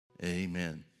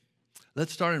Amen.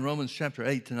 Let's start in Romans chapter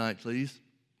 8 tonight, please.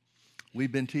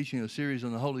 We've been teaching a series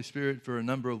on the Holy Spirit for a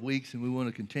number of weeks, and we want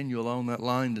to continue along that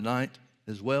line tonight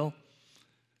as well.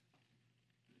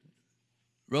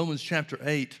 Romans chapter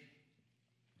 8,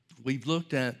 we've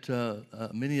looked at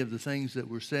many of the things that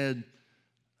were said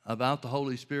about the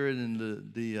Holy Spirit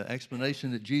and the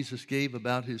explanation that Jesus gave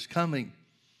about his coming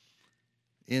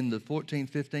in the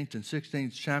 14th, 15th, and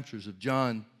 16th chapters of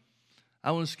John.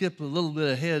 I want to skip a little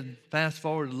bit ahead, fast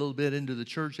forward a little bit into the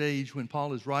church age when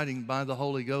Paul is writing by the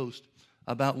Holy Ghost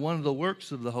about one of the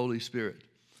works of the Holy Spirit.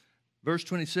 Verse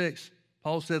 26,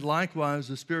 Paul said, "Likewise,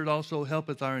 the Spirit also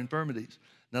helpeth our infirmities."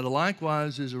 Now, the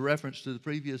likewise is a reference to the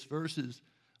previous verses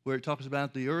where it talks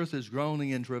about the earth is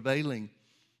groaning and travailing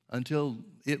until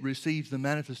it receives the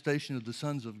manifestation of the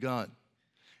sons of God.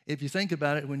 If you think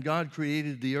about it, when God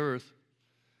created the earth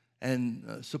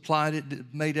and supplied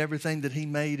it, made everything that he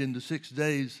made in the 6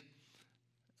 days,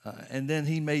 and then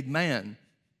he made man,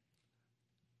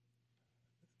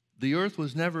 the earth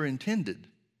was never intended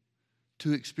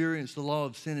to experience the law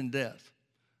of sin and death.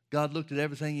 God looked at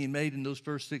everything he made in those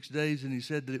first 6 days, and he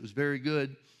said that it was very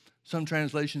good. Some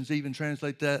translations even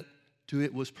translate that to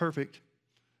 "it was perfect."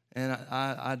 And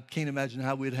I can't imagine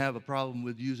how we'd have a problem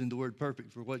with using the word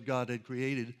perfect for what God had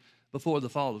created before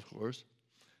the fall, of course.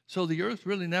 So the earth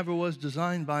really never was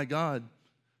designed by God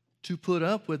to put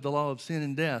up with the law of sin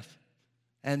and death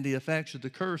and the effects of the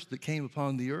curse that came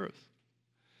upon the earth.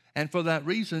 And for that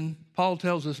reason, Paul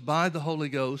tells us by the Holy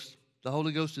Ghost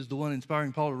is the one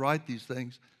inspiring Paul to write these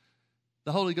things.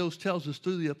 The Holy Ghost tells us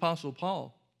through the Apostle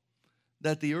Paul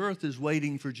that the earth is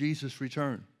waiting for Jesus'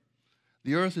 return.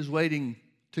 The earth is waiting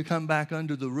to come back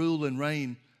under the rule and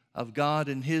reign of God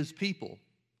and his people,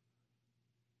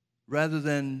 rather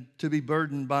than to be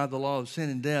burdened by the law of sin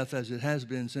and death as it has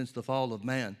been since the fall of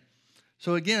man.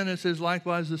 So again, it says,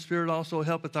 "Likewise, the Spirit also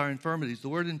helpeth our infirmities." The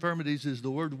word infirmities is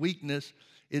the word weakness.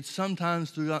 It's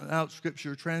sometimes throughout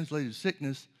Scripture translated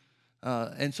sickness.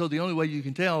 And so the only way you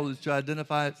can tell is to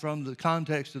identify it from the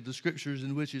context of the Scriptures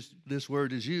in which this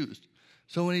word is used.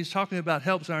 So when he's talking about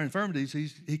helps our infirmities,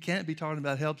 he can't be talking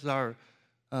about helps our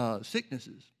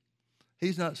sicknesses.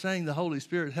 He's not saying the Holy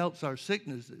Spirit helps our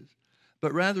sicknesses,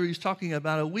 but rather he's talking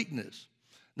about a weakness.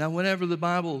 Now, whenever the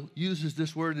Bible uses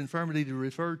this word infirmity to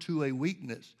refer to a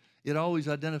weakness, it always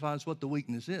identifies what the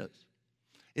weakness is.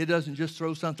 It doesn't just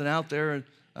throw something out there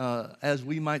as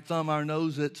we might thumb our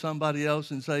nose at somebody else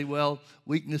and say, well,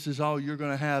 weakness is all you're going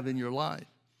to have in your life.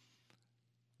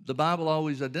 The Bible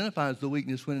always identifies the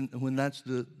weakness when that's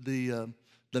the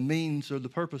means or the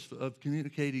purpose of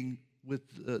communicating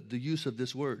with the use of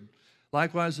this word.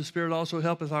 "Likewise, the Spirit also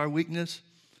helpeth our weakness."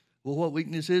 Well, what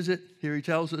weakness is it? Here he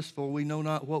tells us, "For we know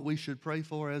not what we should pray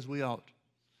for as we ought."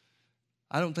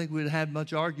 I don't think we'd have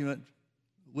much argument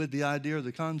with the idea or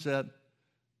the concept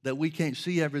that we can't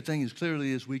see everything as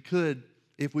clearly as we could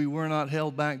if we were not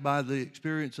held back by the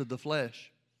experience of the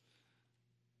flesh.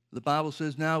 The Bible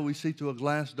says now we see through a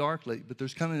glass darkly, but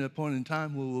there's coming a point in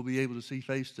time where we'll be able to see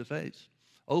face to face,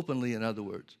 openly, in other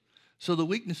words. So the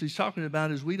weakness he's talking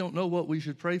about is we don't know what we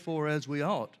should pray for as we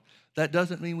ought. That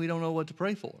doesn't mean we don't know what to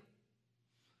pray for.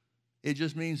 It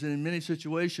just means that in many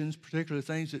situations, particularly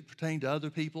things that pertain to other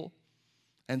people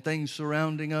and things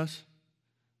surrounding us,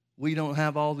 we don't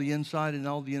have all the insight and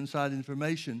all the inside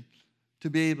information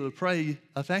to be able to pray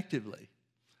effectively.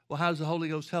 Well, how does the Holy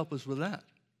Ghost help us with that?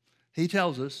 He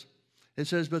tells us, it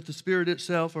says, "But the Spirit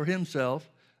itself or himself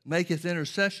maketh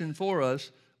intercession for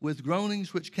us with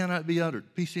groanings which cannot be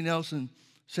uttered." P.C. Nelson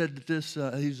said that this,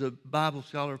 he's a Bible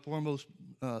scholar, foremost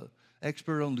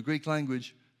expert on the Greek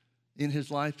language in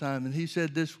his lifetime, and he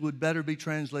said this would better be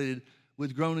translated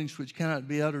with groanings which cannot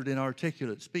be uttered in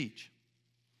articulate speech.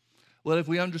 Well, if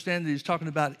we understand that he's talking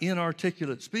about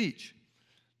inarticulate speech,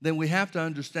 then we have to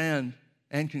understand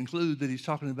and conclude that he's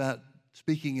talking about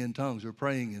speaking in tongues or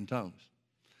praying in tongues.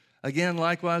 Again,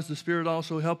 "Likewise, the Spirit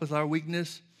also helpeth our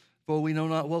weakness, for we know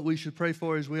not what we should pray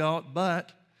for as we ought,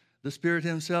 but the Spirit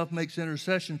himself makes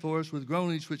intercession for us with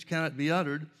groanings which cannot be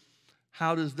uttered."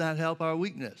 How does that help our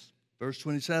weakness? Verse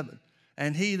 27,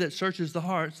 "And he that searches the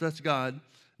hearts," that's God,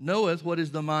 "knoweth what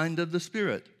is the mind of the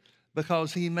Spirit,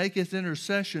 because he maketh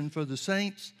intercession for the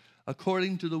saints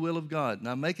according to the will of God."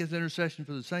 Now, maketh intercession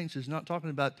for the saints is not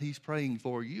talking about he's praying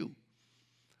for you.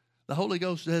 The Holy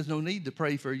Ghost has no need to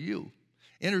pray for you.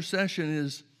 Intercession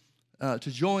is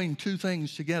to join two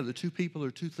things together, two people or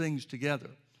two things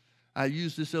together. I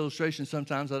use this illustration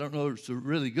sometimes. I don't know if it's a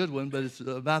really good one, but it's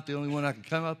about the only one I can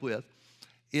come up with.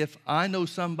 If I know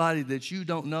somebody that you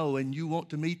don't know and you want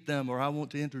to meet them or I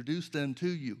want to introduce them to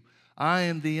you, I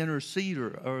am the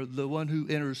interceder or the one who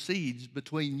intercedes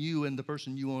between you and the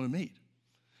person you want to meet.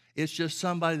 It's just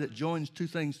somebody that joins two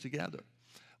things together.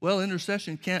 Well,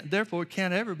 intercession can't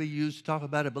ever be used to talk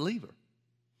about a believer,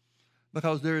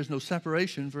 because there is no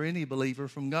separation for any believer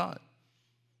from God.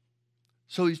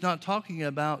 So he's not talking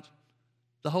about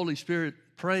the Holy Spirit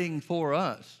praying for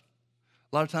us.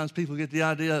 A lot of times people get the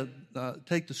idea,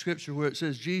 take the scripture where it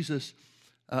says Jesus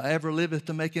ever liveth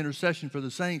to make intercession for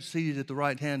the saints seated at the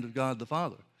right hand of God the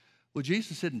Father. Well,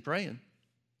 Jesus isn't praying.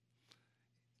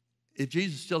 If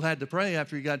Jesus still had to pray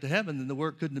after he got to heaven, then the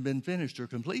work couldn't have been finished or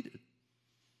completed.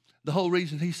 The whole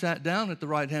reason he sat down at the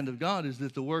right hand of God is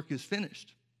that the work is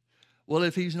finished. Well,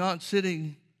 if he's not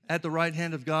sitting at the right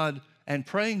hand of God and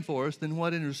praying for us, then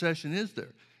what intercession is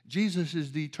there? Jesus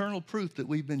is the eternal proof that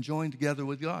we've been joined together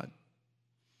with God.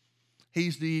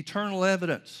 He's the eternal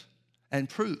evidence and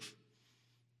proof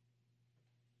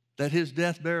that his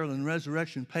death, burial, and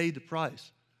resurrection paid the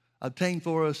price, obtained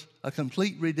for us a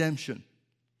complete redemption,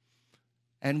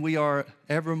 and we are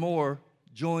evermore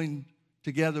joined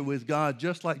together with God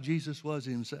just like Jesus was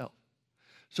himself.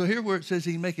 So here where it says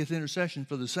he maketh intercession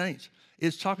for the saints,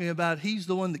 it's talking about he's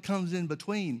the one that comes in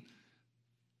between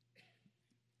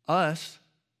us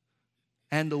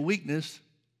and the weakness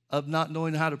of not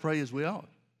knowing how to pray as we ought.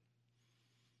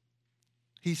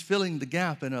 He's filling the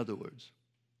gap, in other words,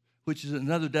 which is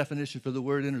another definition for the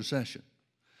word intercession.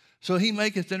 So he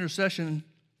maketh intercession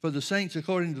for the saints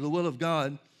according to the will of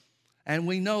God, and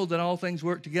we know that all things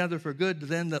work together for good to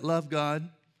them that love God,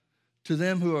 to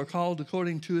them who are called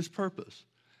according to his purpose.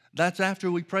 That's after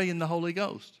we pray in the Holy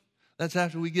Ghost. That's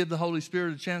after we give the Holy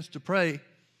Spirit a chance to pray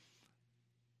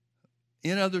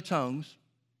in other tongues,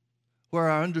 where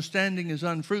our understanding is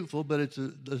unfruitful, but it's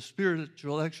a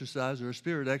spiritual exercise or a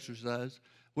spirit exercise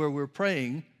where we're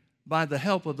praying by the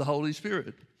help of the Holy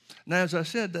Spirit. Now, as I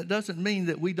said, that doesn't mean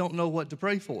that we don't know what to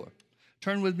pray for.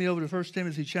 Turn with me over to 1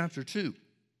 Timothy chapter 2.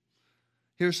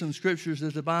 Here's some scriptures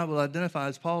that the Bible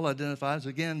identifies, Paul identifies,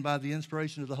 again, by the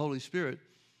inspiration of the Holy Spirit,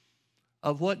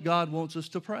 of what God wants us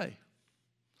to pray.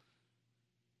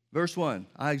 Verse 1,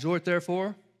 I exhort,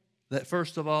 therefore, that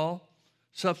first of all,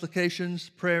 supplications,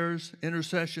 prayers,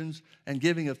 intercessions, and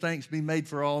giving of thanks be made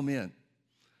for all men.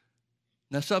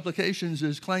 Now, supplications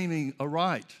is claiming a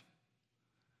right.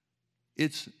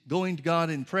 It's going to God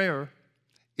in prayer.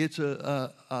 It's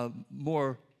a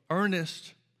more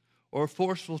earnest or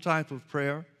forceful type of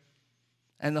prayer.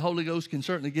 And the Holy Ghost can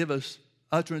certainly give us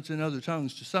utterance in other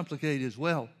tongues to supplicate as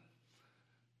well.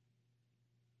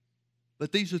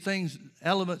 But these are things,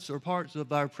 elements or parts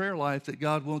of our prayer life that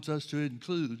God wants us to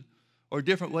include, or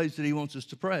different ways that he wants us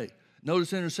to pray.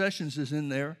 Notice intercessions is in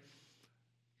there.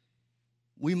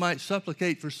 We might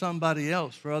supplicate for somebody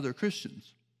else, for other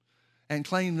Christians, and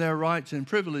claim their rights and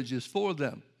privileges for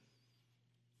them.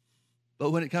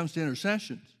 But when it comes to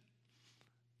intercessions,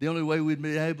 the only way we'd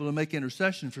be able to make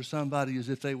intercession for somebody is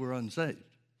if they were unsaved.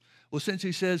 Well, since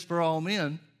he says for all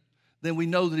men, then we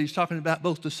know that he's talking about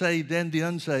both the saved and the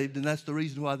unsaved, and that's the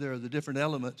reason why there are the different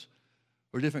elements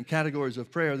or different categories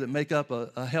of prayer that make up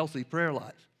a healthy prayer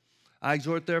life. I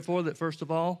exhort, therefore, that first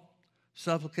of all,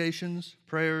 supplications,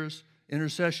 prayers,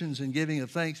 intercessions, and giving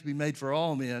of thanks be made for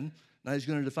all men. Now he's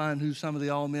going to define who some of the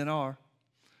all men are.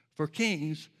 For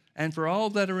kings and for all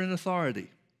that are in authority.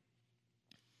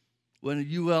 When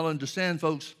you well understand,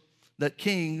 folks, that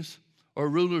kings or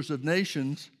rulers of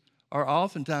nations are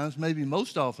oftentimes, maybe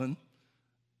most often,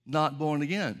 not born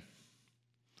again.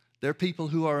 They're people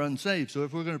who are unsaved. So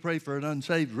if we're going to pray for an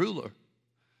unsaved ruler,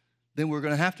 then we're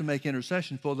going to have to make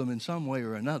intercession for them in some way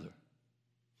or another.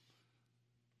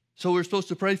 So we're supposed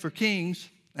to pray for kings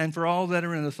and for all that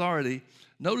are in authority.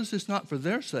 Notice it's not for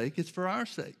their sake, it's for our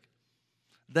sake,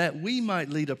 that we might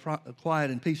lead a quiet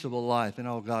and peaceable life in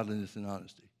all godliness and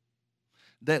honesty.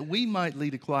 That we might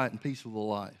lead a quiet and peaceable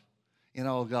life in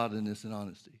all godliness and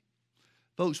honesty.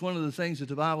 Folks, one of the things that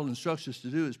the Bible instructs us to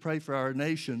do is pray for our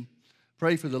nation,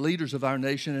 pray for the leaders of our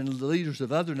nation and the leaders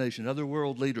of other nations, other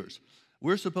world leaders.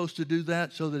 We're supposed to do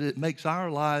that so that it makes our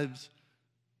lives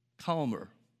calmer.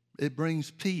 It brings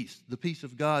peace, the peace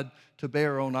of God, to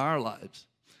bear on our lives.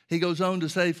 He goes on to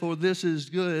say, for this is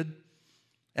good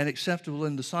and acceptable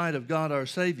in the sight of God our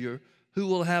Savior, who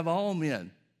will have all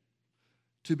men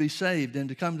to be saved and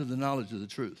to come to the knowledge of the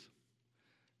truth.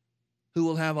 Who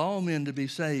will have all men to be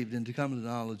saved and to come to the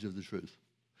knowledge of the truth.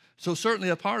 So certainly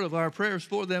a part of our prayers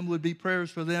for them would be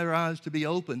prayers for their eyes to be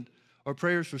opened, or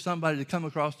prayers for somebody to come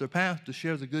across their path to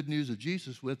share the good news of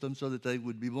Jesus with them so that they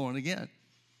would be born again.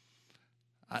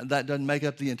 That doesn't make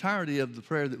up the entirety of the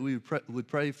prayer that we would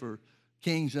pray for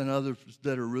kings and others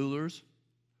that are rulers.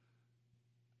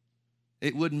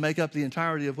 It wouldn't make up the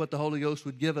entirety of what the Holy Ghost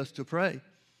would give us to pray.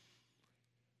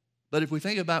 But if we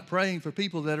think about praying for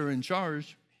people that are in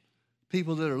charge,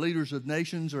 people that are leaders of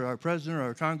nations or our president or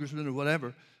our congressman or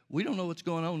whatever, we don't know what's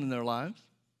going on in their lives.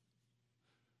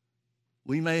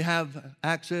 We may have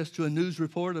access to a news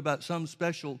report about some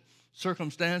special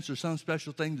circumstance or some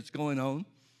special thing that's going on,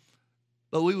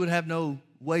 but we would have no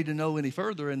way to know any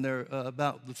further in their,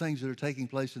 about the things that are taking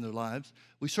place in their lives.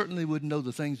 We certainly wouldn't know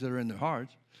the things that are in their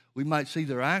hearts. We might see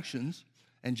their actions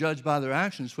and judge by their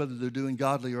actions whether they're doing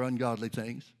godly or ungodly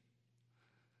things.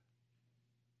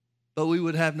 But we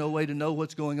would have no way to know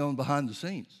what's going on behind the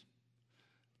scenes.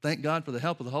 Thank God for the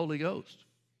help of the Holy Ghost.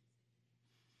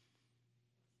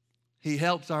 He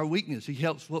helps our weakness. He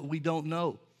helps what we don't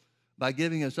know by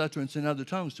giving us utterance in other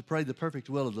tongues to pray the perfect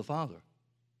will of the Father.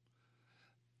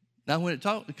 Now, when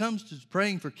it comes to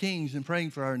praying for kings and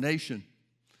praying for our nation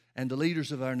and the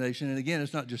leaders of our nation, and again,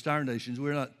 it's not just our nations.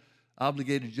 We're not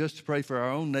obligated just to pray for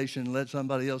our own nation and let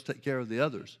somebody else take care of the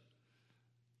others.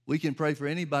 We can pray for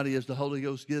anybody as the Holy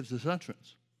Ghost gives us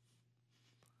utterance.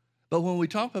 But when we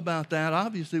talk about that,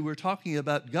 obviously we're talking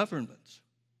about governments.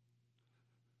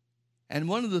 And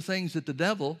one of the things that the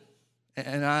devil,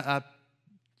 and I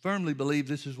firmly believe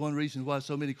this is one reason why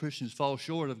so many Christians fall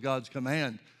short of God's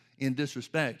command in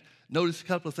disrespect. Notice a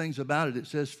couple of things about it. It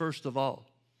says, first of all.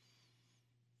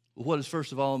 Well, what does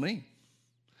first of all mean?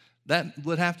 That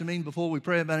would have to mean before we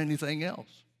pray about anything else.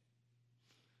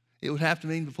 It would have to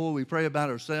mean before we pray about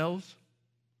ourselves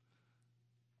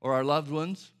or our loved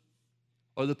ones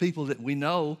or the people that we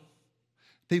know,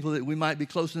 people that we might be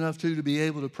close enough to be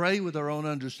able to pray with our own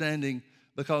understanding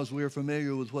because we're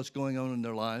familiar with what's going on in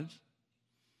their lives.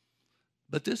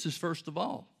 But this is first of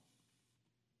all.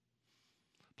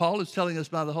 Paul is telling us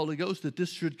by the Holy Ghost that this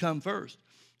should come first.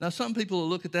 Now, some people will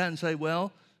look at that and say,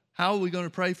 well, how are we going to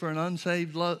pray for an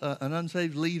unsaved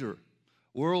leader,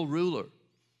 world ruler?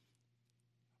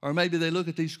 Or maybe they look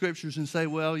at these scriptures and say,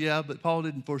 well, yeah, but Paul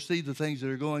didn't foresee the things that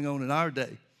are going on in our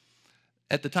day.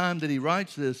 At the time that he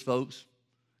writes this, folks,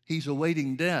 he's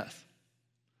awaiting death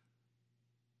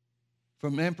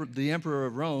from the emperor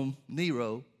of Rome,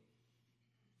 Nero.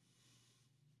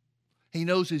 He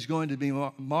knows he's going to be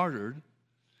martyred,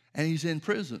 and he's in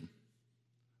prison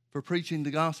for preaching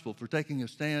the gospel, for taking a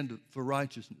stand for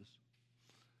righteousness.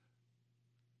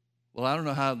 Well, I don't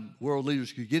know how world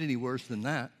leaders could get any worse than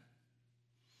that.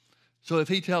 So if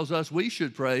he tells us we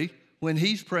should pray when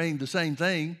he's praying the same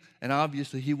thing, and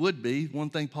obviously he would be, one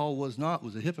thing Paul was not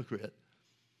was a hypocrite.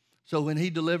 So when he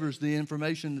delivers the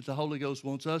information that the Holy Ghost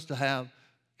wants us to have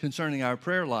concerning our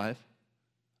prayer life,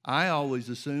 I always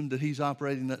assume that he's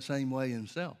operating that same way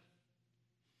himself.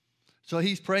 So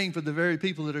he's praying for the very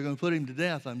people that are going to put him to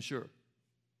death, I'm sure,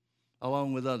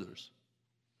 along with others.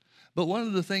 But one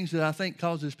of the things that I think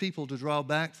causes people to draw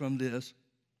back from this,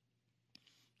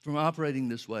 from operating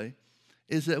this way,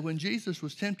 is that when Jesus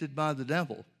was tempted by the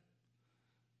devil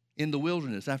in the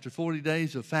wilderness after 40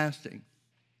 days of fasting,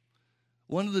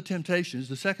 one of the temptations,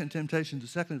 the second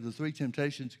of the three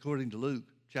temptations according to Luke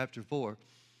chapter 4,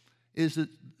 is that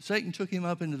Satan took him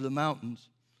up into the mountains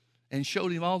and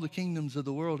showed him all the kingdoms of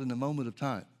the world in a moment of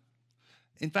time.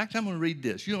 In fact, I'm going to read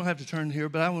this. You don't have to turn here,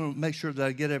 but I want to make sure that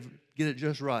I get it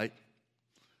just right.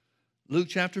 Luke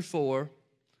chapter 4,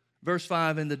 verse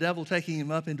 5, and the devil taking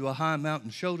him up into a high mountain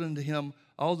showed unto him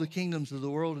all the kingdoms of the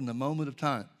world in a moment of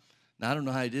time. Now, I don't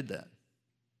know how he did that.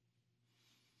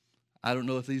 I don't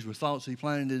know if these were thoughts he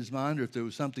planted in his mind or if there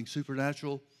was something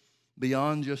supernatural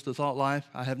beyond just the thought life.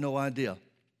 I have no idea.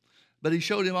 But he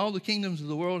showed him all the kingdoms of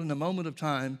the world in a moment of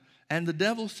time. And the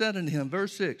devil said unto him,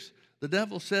 verse 6, the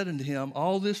devil said unto him,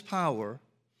 all this power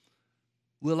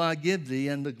will I give thee,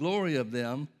 and the glory of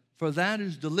them, for that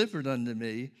is delivered unto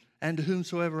me, and to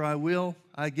whomsoever I will,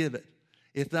 I give it.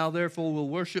 If thou therefore wilt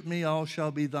worship me, all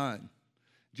shall be thine.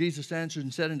 Jesus answered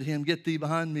and said unto him, get thee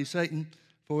behind me, Satan,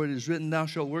 for it is written, thou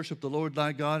shalt worship the Lord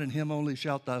thy God, and him only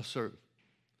shalt thou serve.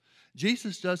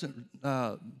 Jesus doesn't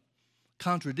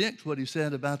contradict what he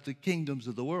said about the kingdoms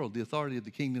of the world, the authority of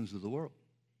the kingdoms of the world.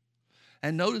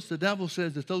 And notice the devil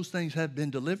says that those things have been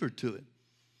delivered to him.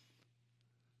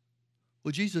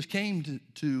 Well, Jesus came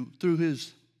to through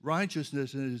his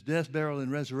righteousness and his death, burial,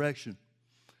 and resurrection,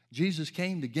 Jesus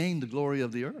came to gain the glory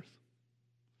of the earth.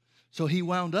 So he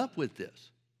wound up with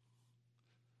this.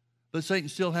 But Satan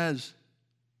still has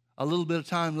a little bit of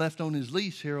time left on his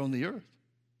lease here on the earth.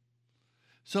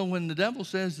 So when the devil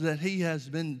says that he has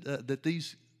been, that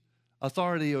these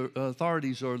authorities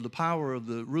or the power of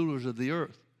the rulers of the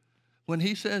earth, when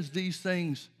he says these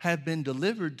things have been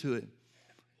delivered to him,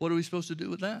 what are we supposed to do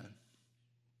with that?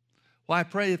 Why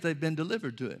pray if they've been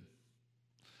delivered to him?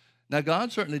 Now,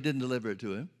 God certainly didn't deliver it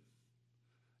to him.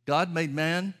 God made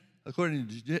man, according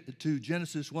to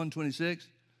Genesis 1:26,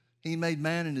 He made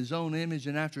man in his own image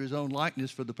and after his own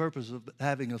likeness for the purpose of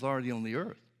having authority on the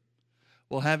earth.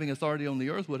 Well, having authority on the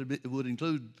earth would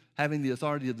include having the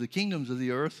authority of the kingdoms of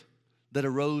the earth that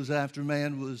arose after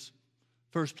man was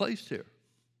first placed here.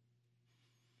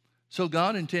 So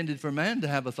God intended for man to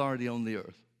have authority on the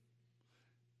earth.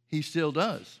 He still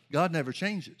does. God never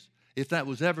changes. If that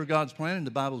was ever God's plan, and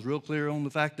the Bible's real clear on the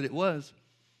fact that it was,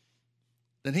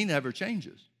 then he never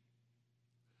changes.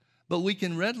 But we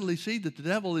can readily see that the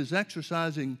devil is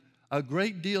exercising a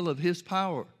great deal of his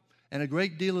power and a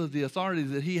great deal of the authority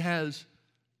that he has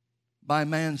by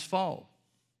man's fall.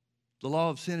 The law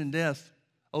of sin and death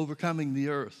overcoming the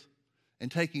earth and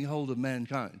taking hold of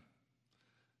mankind.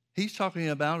 He's talking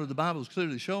about, or the Bible is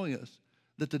clearly showing us,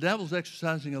 that the devil's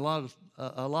exercising a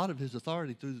lot of his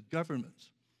authority through governments.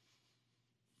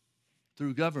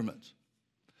 Through governments.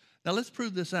 Now let's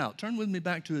prove this out. Turn with me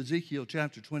back to Ezekiel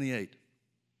chapter 28.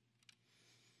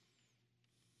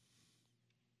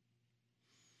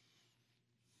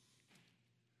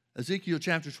 Ezekiel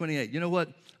chapter 28. You know what?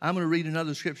 I'm going to read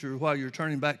another scripture while you're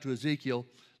turning back to Ezekiel.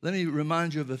 Let me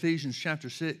remind you of Ephesians chapter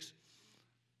 6,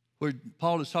 where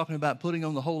Paul is talking about putting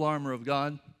on the whole armor of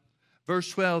God.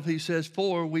 Verse 12, he says,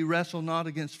 "For we wrestle not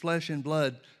against flesh and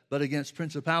blood, but against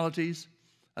principalities,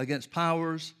 against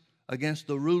powers, against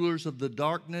the rulers of the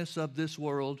darkness of this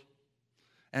world,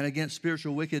 and against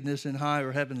spiritual wickedness in high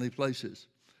or heavenly places.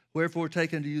 Wherefore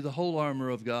take unto you the whole armor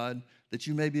of God, that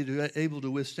you may be able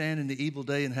to withstand in the evil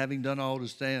day, and having done all to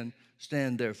stand,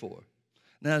 stand therefore."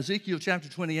 Now Ezekiel chapter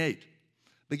 28,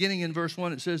 beginning in verse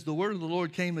 1, it says, "The word of the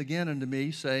Lord came again unto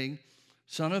me, saying,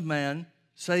 Son of man,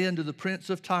 say unto the prince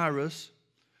of Tyrus,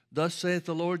 Thus saith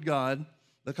the Lord God,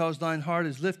 because thine heart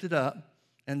is lifted up,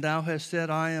 and thou hast said,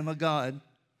 I am a God,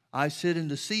 I sit in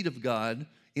the seat of God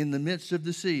in the midst of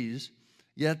the seas,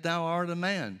 yet thou art a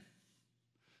man."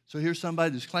 So here's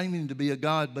somebody that's claiming to be a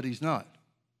God, but he's not.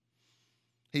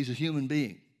 He's a human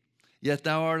being. "Yet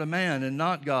thou art a man and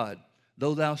not God,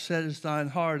 though thou settest thine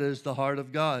heart as the heart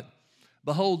of God.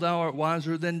 Behold, thou art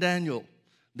wiser than Daniel.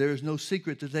 There is no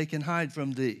secret that they can hide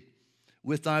from thee.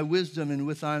 With thy wisdom and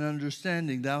with thine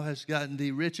understanding thou hast gotten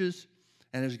thee riches,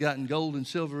 and hast gotten gold and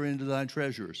silver into thy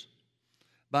treasures.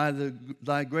 By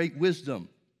thy great wisdom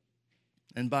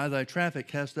and by thy traffic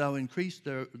hast thou increased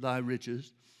thy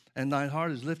riches, and thine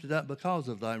heart is lifted up because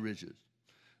of thy riches.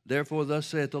 Therefore thus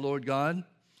saith the Lord God,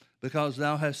 because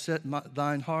thou hast set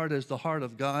thine heart as the heart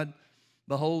of God,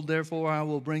 behold, therefore I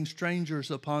will bring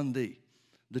strangers upon thee,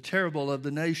 the terrible of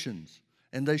the nations,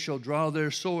 and they shall draw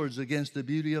their swords against the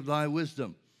beauty of thy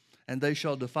wisdom, and they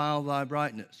shall defile thy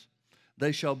brightness.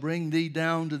 They shall bring thee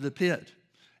down to the pit,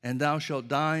 and thou shalt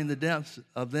die in the depths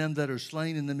of them that are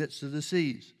slain in the midst of the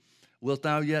seas. Wilt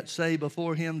thou yet say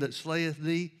before him that slayeth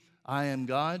thee, I am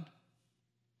God?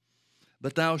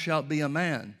 But thou shalt be a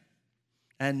man,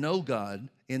 and no God,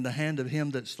 in the hand of him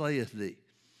that slayeth thee.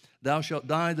 Thou shalt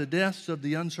die the deaths of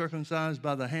the uncircumcised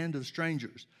by the hand of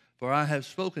strangers, for I have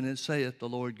spoken it, saith the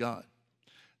Lord God."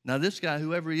 Now this guy,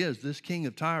 whoever he is, this king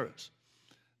of Tyrus,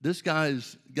 this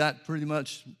guy's got pretty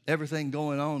much everything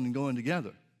going on and going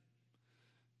together.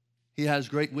 He has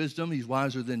great wisdom. He's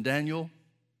wiser than Daniel.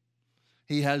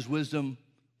 He has wisdom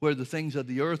where the things of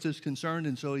the earth is concerned,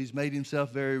 and so he's made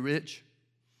himself very rich.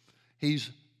 He's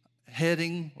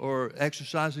heading or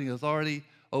exercising authority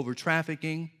over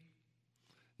trafficking.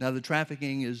 Now, the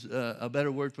trafficking is a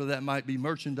better word for that might be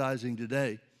merchandising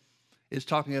today. It's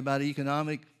talking about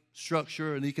economic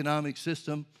structure and economic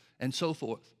system and so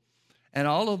forth. And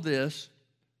all of this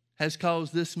has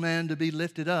caused this man to be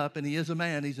lifted up, and he is a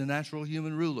man, he's a natural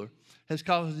human ruler, has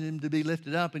caused him to be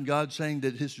lifted up, and God's saying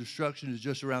that his destruction is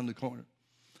just around the corner.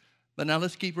 But now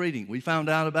let's keep reading. We found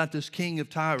out about this king of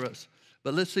Tyrus,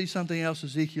 but let's see something else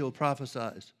Ezekiel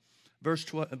prophesies.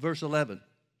 Verse 11.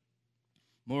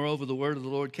 "Moreover, the word of the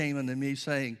Lord came unto me,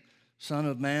 saying, Son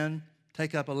of man,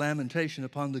 take up a lamentation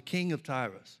upon the king of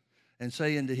Tyrus, and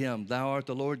say unto him, Thou art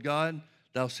the Lord God,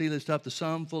 thou sealest up the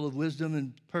sum, full of wisdom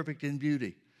and perfect in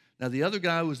beauty." Now the other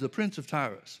guy was the prince of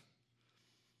Tyrus.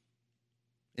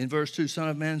 In verse 2, "Son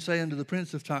of man, say unto the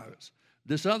prince of Tyrus."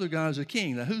 This other guy is a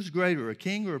king. Now who's greater, a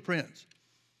king or a prince?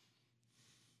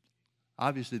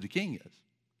 Obviously the king is.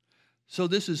 So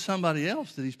this is somebody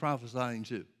else that he's prophesying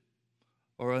to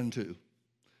or unto.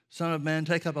 "Son of man,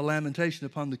 take up a lamentation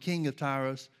upon the king of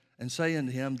Tyrus, and say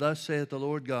unto him, Thus saith the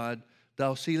Lord God,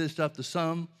 Thou sealest up the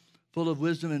sum, full of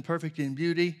wisdom and perfect in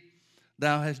beauty.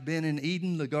 Thou hast been in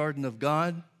Eden, the garden of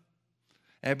God.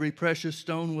 Every precious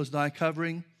stone was thy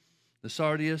covering, the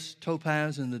sardius,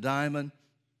 topaz, and the diamond,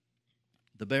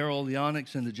 the beryl, the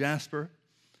onyx, and the jasper,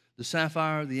 the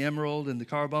sapphire, the emerald, and the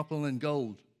carbuncle, and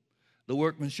gold. The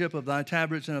workmanship of thy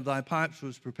tabrets and of thy pipes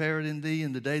was prepared in thee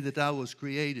in the day that thou was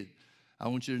created. I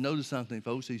want you to notice something,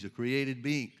 folks. He's a created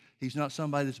being. He's not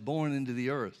somebody that's born into the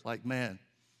earth like man,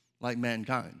 like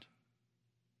mankind.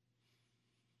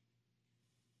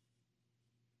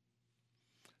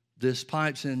 This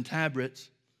pipes and tabrets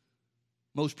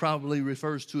most probably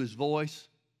refers to his voice.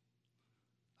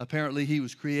 Apparently, he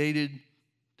was created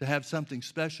to have something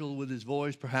special with his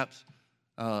voice, perhaps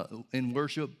in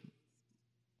worship,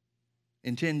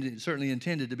 certainly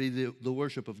intended to be the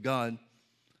worship of God.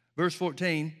 Verse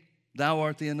 14, thou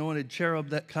art the anointed cherub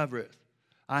that covereth.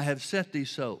 I have set thee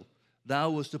so. Thou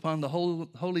wast upon the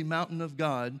holy mountain of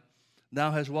God.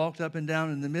 Thou hast walked up and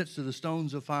down in the midst of the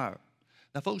stones of fire.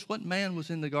 Now, folks, what man was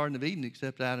in the Garden of Eden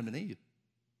except Adam and Eve?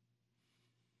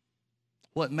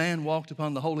 What man walked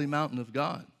upon the holy mountain of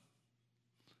God?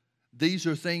 These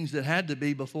are things that had to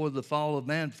be before the fall of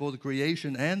man, before the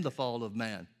creation and the fall of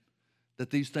man, that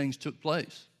these things took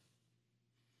place.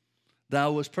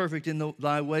 Thou wast perfect in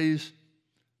thy ways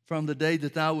from the day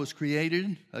that thou was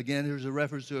created. Again, here's a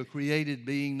reference to a created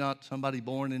being, not somebody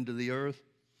born into the earth.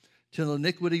 Till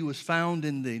iniquity was found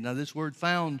in thee. Now, this word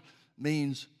found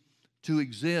means to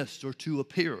exist or to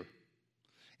appear.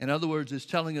 In other words, it's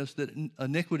telling us that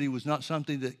iniquity was not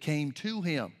something that came to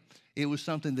him. It was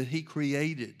something that he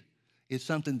created. It's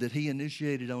something that he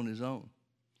initiated on his own.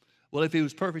 Well, if he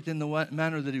was perfect in the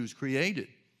manner that he was created,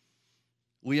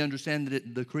 we understand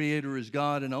that the Creator is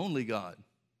God and only God.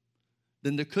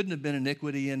 Then there couldn't have been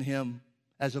iniquity in him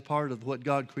as a part of what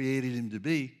God created him to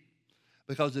be.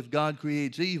 Because if God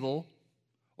creates evil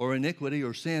or iniquity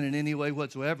or sin in any way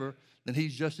whatsoever, then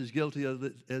he's just as guilty of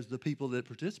it as the people that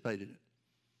participated in it.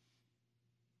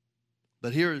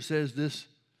 But here it says this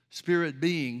spirit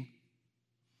being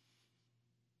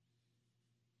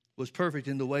was perfect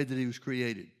in the way that he was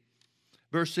created.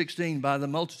 Verse 16, by the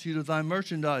multitude of thy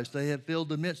merchandise they have filled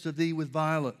the midst of thee with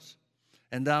violence,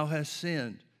 and thou hast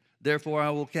sinned. Therefore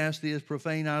I will cast thee as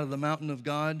profane out of the mountain of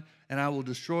God, and I will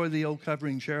destroy thee, O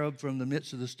covering cherub, from the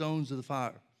midst of the stones of the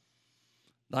fire.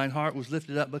 Thine heart was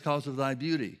lifted up because of thy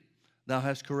beauty. Thou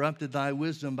hast corrupted thy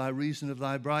wisdom by reason of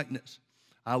thy brightness.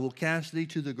 I will cast thee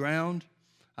to the ground.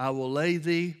 I will lay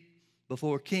thee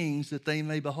before kings that they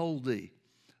may behold thee.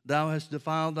 Thou hast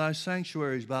defiled thy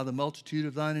sanctuaries by the multitude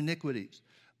of thine iniquities,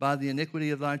 by the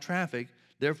iniquity of thy traffic.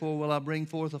 Therefore will I bring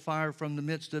forth a fire from the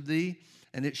midst of thee,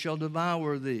 and it shall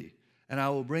devour thee. And I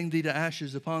will bring thee to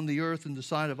ashes upon the earth in the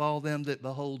sight of all them that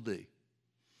behold thee.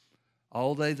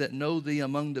 All they that know thee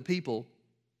among the people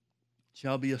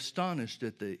shall be astonished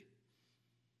at thee.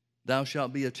 Thou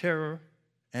shalt be a terror,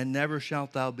 and never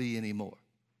shalt thou be any more.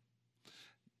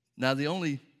 Now, the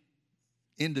only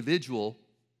individual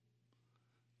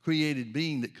created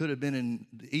being that could have been in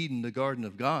Eden, the garden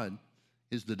of God,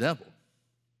 is the devil.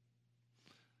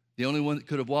 The only one that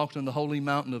could have walked on the holy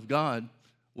mountain of God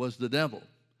was the devil.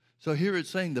 So here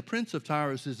it's saying the prince of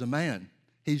Tyrus is a man.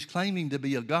 He's claiming to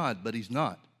be a god, but he's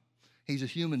not. He's a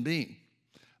human being.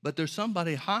 But there's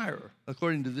somebody higher,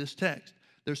 according to this text.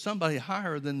 There's somebody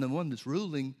higher than the one that's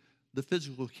ruling the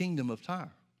physical kingdom of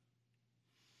Tyre.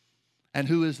 And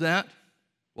who is that?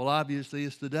 Well, obviously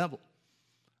it's the devil.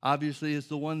 Obviously it's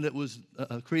the one that was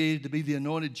created to be the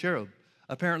anointed cherub.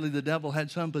 Apparently the devil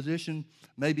had some position,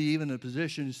 maybe even a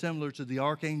position similar to the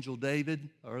archangel the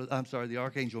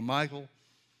archangel Michael,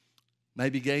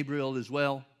 maybe Gabriel as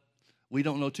well. We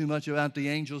don't know too much about the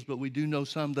angels, but we do know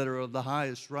some that are of the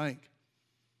highest rank.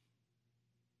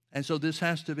 And so this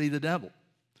has to be the devil.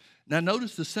 Now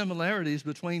notice the similarities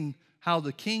between how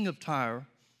the king of Tyre,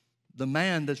 the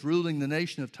man that's ruling the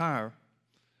nation of Tyre,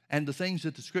 and the things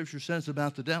that the scripture says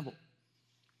about the devil,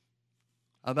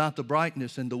 about the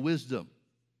brightness and the wisdom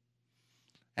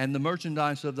and the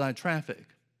merchandise of thy traffic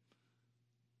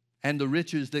and the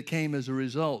riches that came as a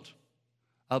result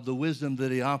of the wisdom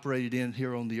that he operated in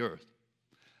here on the earth.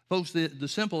 Folks, the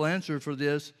simple answer for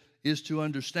this is to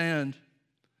understand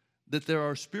that there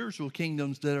are spiritual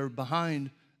kingdoms that are behind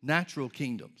natural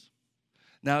kingdoms.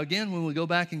 Now again, when we go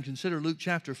back and consider Luke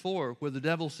chapter 4, where the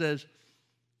devil says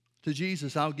to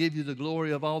Jesus, I'll give you the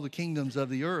glory of all the kingdoms of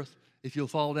the earth if you'll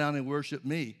fall down and worship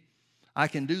me. I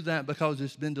can do that because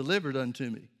it's been delivered unto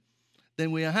me.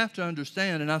 Then we have to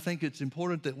understand, and I think it's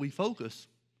important that we focus,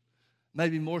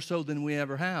 maybe more so than we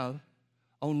ever have,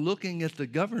 on looking at the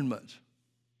government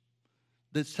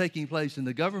that's taking place and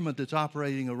the government that's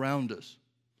operating around us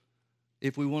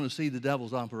if we want to see the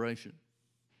devil's operation.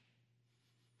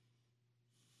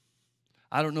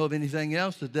 I don't know of anything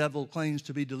else the devil claims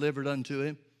to be delivered unto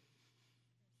him.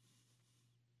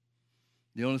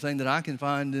 The only thing that I can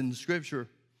find in the scripture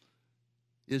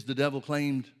is the devil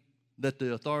claimed that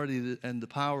the authority and the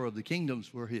power of the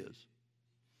kingdoms were his.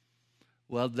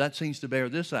 Well, that seems to bear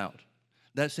this out.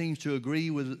 That seems to agree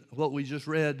with what we just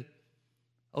read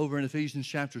over in Ephesians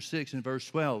chapter 6 and verse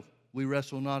 12. We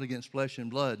wrestle not against flesh and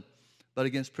blood, but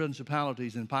against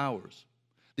principalities and powers.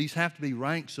 These have to be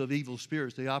ranks of evil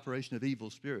spirits, the operation of evil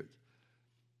spirits.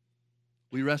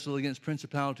 We wrestle against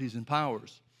principalities and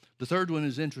powers. The third one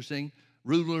is interesting,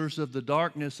 rulers of the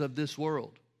darkness of this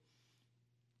world.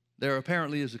 There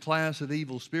apparently is a class of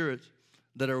evil spirits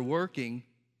that are working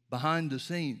behind the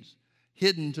scenes,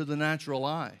 hidden to the natural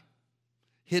eye,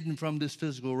 hidden from this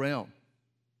physical realm,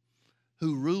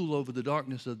 who rule over the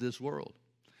darkness of this world.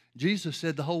 Jesus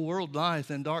said the whole world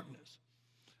lieth in darkness.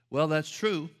 Well, that's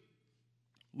true,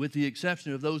 with the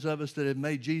exception of those of us that have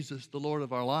made Jesus the Lord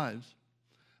of our lives,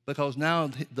 because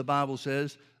now the Bible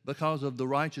says, because of the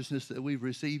righteousness that we've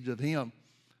received of him,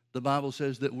 the Bible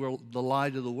says that we're the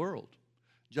light of the world,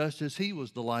 just as he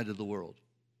was the light of the world.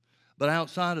 But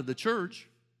outside of the church,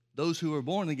 those who are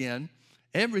born again,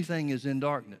 everything is in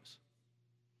darkness.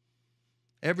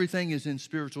 Everything is in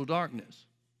spiritual darkness.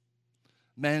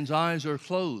 Man's eyes are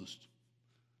closed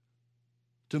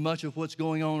to much of what's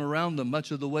going on around them,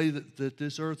 much of the way that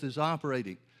this earth is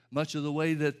operating, much of the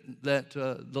way that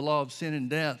the law of sin and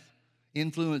death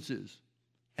influences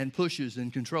and pushes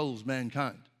and controls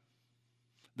mankind.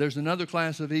 There's another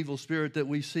class of evil spirit that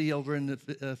we see over in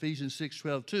Ephesians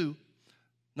 6:12 too,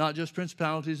 not just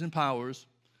principalities and powers,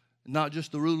 not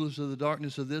just the rulers of the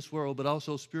darkness of this world, but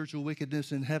also spiritual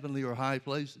wickedness in heavenly or high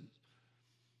places.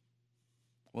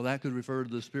 Well, that could refer to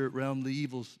the spirit realm, the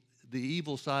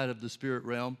evil side of the spirit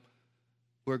realm,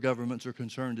 where governments are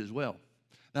concerned as well.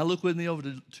 Now look with me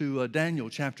over to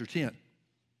Daniel chapter 10.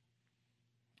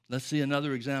 Let's see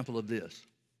another example of this.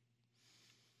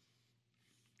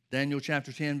 Daniel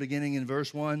chapter 10, beginning in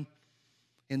verse 1.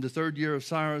 In the 3rd year of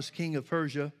Cyrus, king of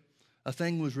Persia, a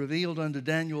thing was revealed unto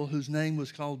Daniel, whose name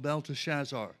was called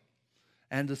Belteshazzar.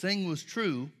 And the thing was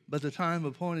true, but the time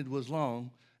appointed was long,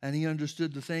 and he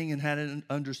understood the thing and had an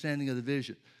understanding of the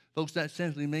vision. Folks, that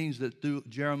simply means that through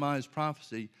Jeremiah's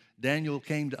prophecy, Daniel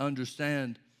came to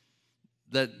understand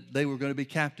that they were going to be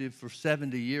captive for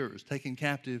 70 years, taken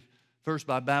captive first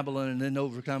by Babylon and then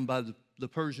overcome by the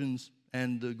Persians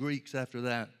and the Greeks after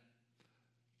that.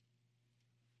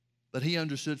 But he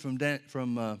understood from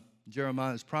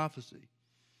Jeremiah's prophecy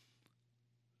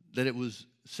that it was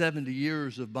 70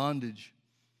 years of bondage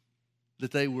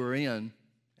that they were in,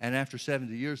 and after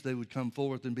 70 years they would come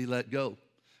forth and be let go.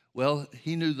 Well,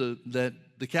 he knew that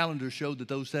the calendar showed that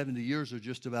those 70 years are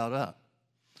just about up.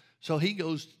 So he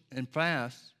goes and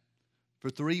fasts for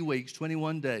 3 weeks,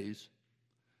 21 days,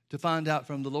 to find out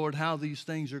from the Lord how these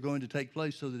things are going to take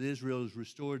place so that Israel is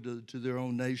restored to their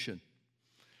own nation.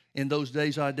 In those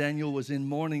days I, Daniel, was in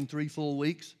mourning 3 full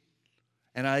weeks,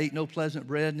 and I ate no pleasant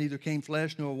bread, neither came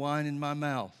flesh nor wine in my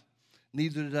mouth.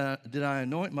 Neither did I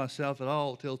anoint myself at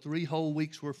all till 3 whole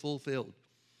weeks were fulfilled.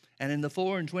 And in the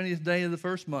 24th day of the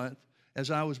 1st month, as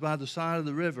I was by the side of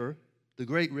the river, the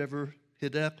great river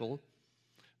Hiddekel,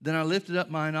 then I lifted up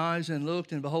mine eyes and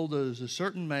looked, and behold, there was a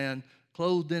certain man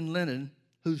clothed in linen,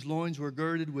 whose loins were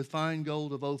girded with fine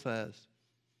gold of Ophaz.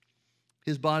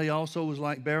 His body also was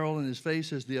like beryl, and his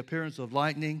face as the appearance of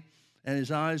lightning, and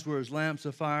his eyes were as lamps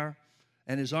of fire,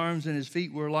 and his arms and his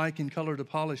feet were like in color to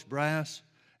polished brass,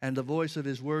 and the voice of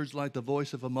his words like the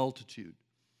voice of a multitude.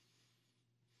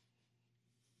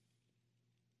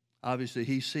 Obviously,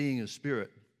 he's seeing a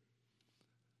spirit.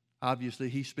 Obviously,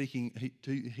 he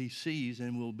sees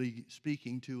and will be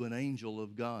speaking to an angel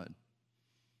of God.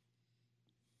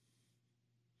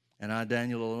 And I,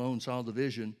 Daniel, alone saw the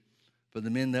vision, for the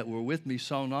men that were with me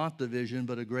saw not the vision,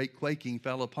 but a great quaking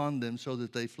fell upon them, so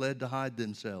that they fled to hide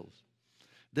themselves.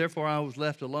 Therefore I was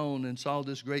left alone and saw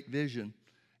this great vision,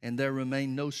 and there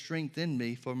remained no strength in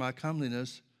me, for my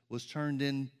comeliness was turned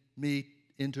in me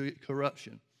into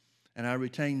corruption, and I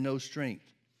retained no strength.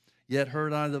 Yet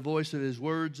heard I the voice of his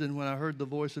words, and when I heard the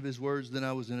voice of his words, then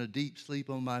I was in a deep sleep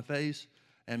on my face,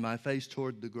 and my face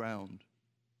toward the ground.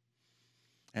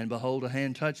 And behold, a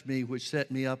hand touched me, which set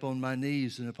me up on my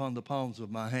knees and upon the palms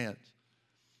of my hands.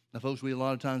 Now, folks, we a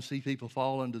lot of times see people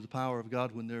fall under the power of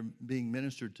God when they're being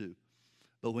ministered to.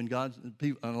 But when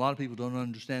and a lot of people don't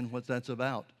understand what that's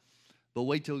about. But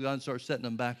wait till God starts setting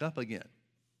them back up again.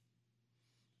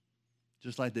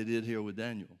 Just like they did here with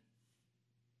Daniel.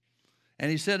 And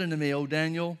he said unto me, O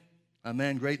Daniel, a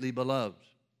man greatly beloved,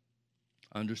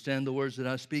 understand the words that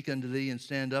I speak unto thee, and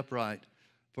stand upright,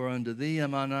 for unto thee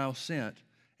am I now sent.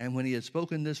 And when he had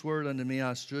spoken this word unto me,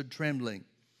 I stood trembling.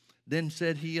 Then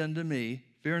said he unto me,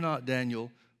 Fear not,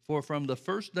 Daniel, for from the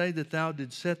first day that thou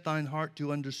didst set thine heart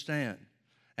to understand,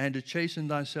 and to chasten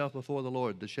thyself before the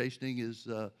Lord. The chastening is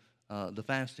the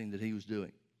fasting that he was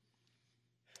doing.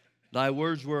 Thy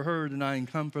words were heard, and I am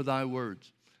come for thy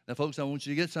words. Now, folks, I want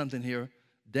you to get something here.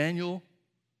 Daniel,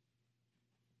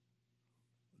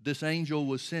 this angel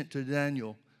was sent to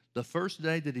Daniel the first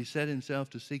day that he set himself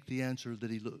to seek the answer that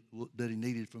he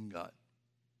needed from God.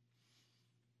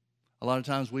 A lot of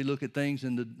times we look at things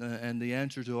and the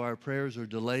answer to our prayers are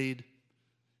delayed.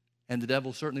 And the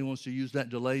devil certainly wants to use that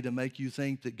delay to make you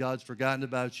think that God's forgotten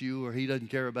about you or he doesn't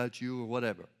care about you or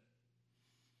whatever.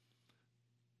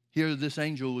 Here, this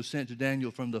angel was sent to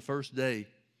Daniel from the first day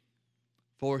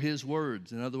for his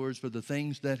words. In other words, for the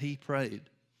things that he prayed.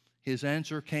 His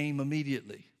answer came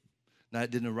immediately. Now,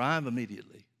 it didn't arrive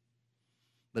immediately,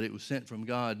 but it was sent from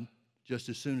God just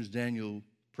as soon as Daniel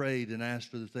prayed and asked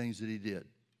for the things that he did.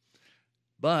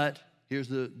 But, here's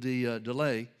the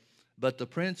delay. But the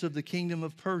prince of the kingdom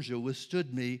of Persia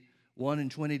withstood me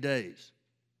 21 days.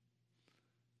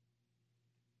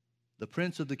 The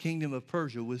prince of the kingdom of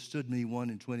Persia withstood me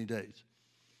 21 days.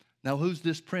 Now, who's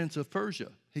this prince of Persia?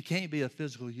 He can't be a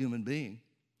physical human being.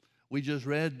 We just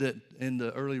read that in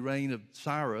the early reign of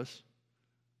Cyrus,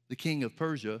 the king of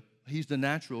Persia, he's the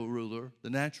natural ruler, the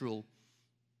natural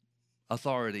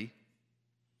authority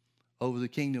over the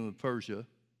kingdom of Persia.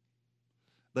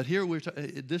 But here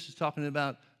this is talking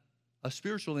about a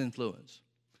spiritual influence,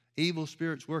 evil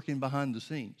spirits working behind the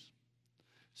scenes.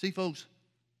 See, folks,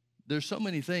 there's so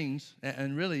many things,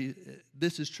 and really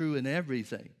this is true in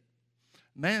everything.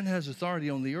 Man has authority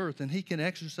on the earth, and he can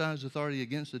exercise authority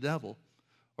against the devil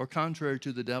or contrary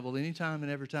to the devil anytime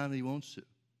and every time he wants to.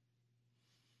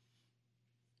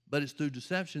 But it's through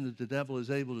deception that the devil is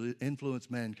able to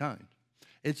influence mankind.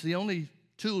 It's the only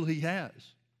tool he has.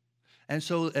 And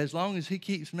so as long as he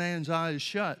keeps man's eyes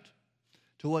shut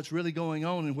to what's really going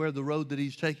on and where the road that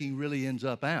he's taking really ends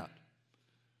up at,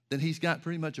 then he's got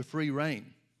pretty much a free rein.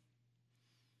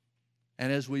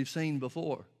 And as we've seen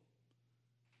before,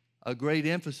 a great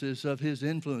emphasis of his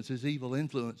influence, his evil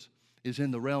influence, is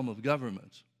in the realm of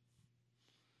governments.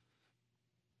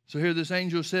 So here this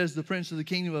angel says, the prince of the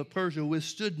kingdom of Persia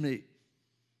withstood me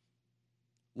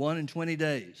 21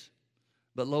 days.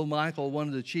 But lo, Michael, one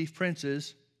of the chief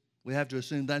princes, we have to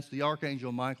assume that's the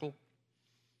archangel Michael,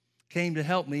 came to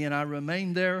help me, and I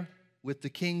remained there with the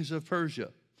kings of Persia.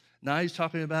 Now he's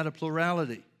talking about a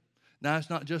plurality. Now it's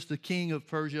not just the king of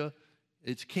Persia,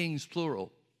 it's kings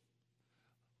plural.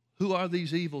 Who are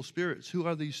these evil spirits? Who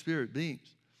are these spirit beings?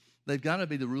 They've got to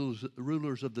be the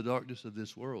rulers of the darkness of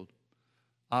this world,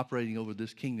 operating over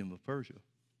this kingdom of Persia.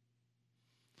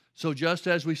 So just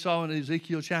as we saw in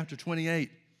Ezekiel chapter 28,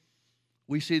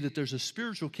 we see that there's a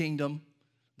spiritual kingdom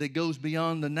that goes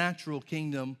beyond the natural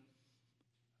kingdom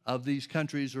of these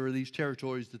countries or these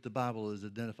territories that the Bible is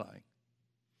identifying.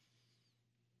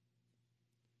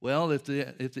 Well, if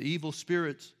the evil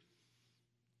spirits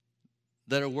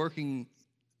that are working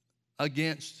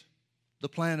against the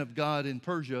plan of God in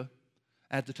Persia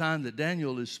at the time that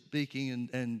Daniel is speaking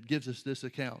and gives us this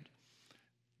account,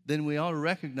 then we ought to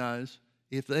recognize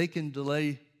if they can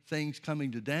delay things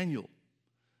coming to Daniel,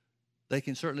 they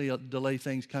can certainly delay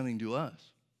things coming to us.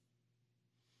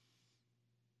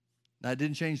 Now, it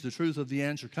didn't change the truth of the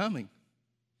answer coming.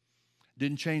 It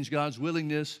didn't change God's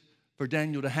willingness for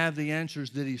Daniel to have the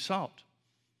answers that he sought.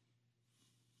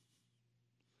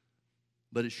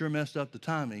 But it sure messed up the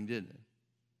timing, didn't it?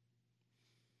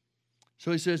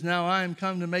 So he says, now I am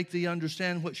come to make thee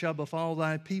understand what shall befall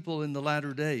thy people in the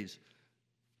latter days.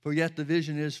 For yet the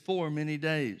vision is for many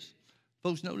days.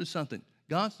 Folks, notice something.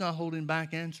 God's not holding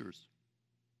back answers.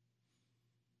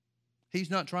 He's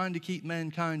not trying to keep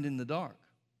mankind in the dark.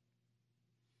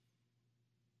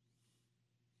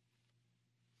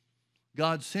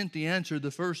 God sent the answer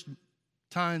the first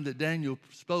time that Daniel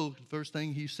spoke, the first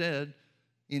thing he said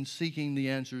in seeking the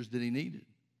answers that he needed.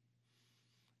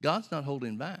 God's not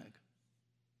holding back.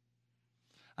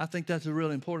 I think that's a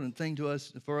real important thing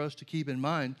for us to keep in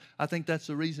mind. I think that's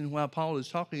the reason why Paul is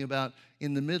talking about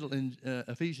in the middle, in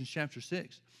Ephesians chapter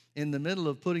 6, in the middle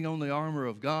of putting on the armor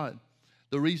of God.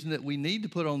 The reason that we need to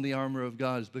put on the armor of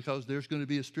God is because there's going to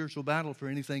be a spiritual battle for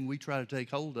anything we try to take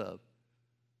hold of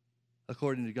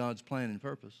according to God's plan and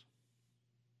purpose.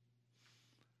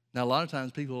 Now, a lot of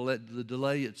times people let the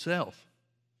delay itself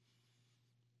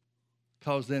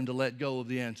cause them to let go of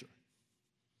the answer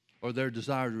or their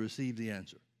desire to receive the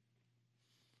answer.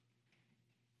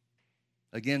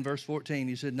 Again, verse 14,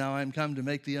 he said, now I am come to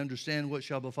make thee understand what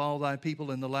shall befall thy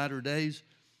people in the latter days,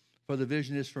 for the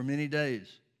vision is for many days.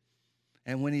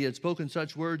 And when he had spoken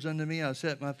such words unto me, I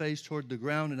set my face toward the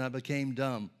ground, and I became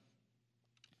dumb.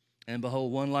 And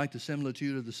behold, one like the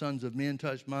similitude of the sons of men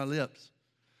touched my lips.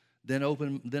 Then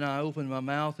I opened my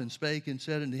mouth and spake and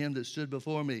said unto him that stood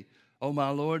before me, O my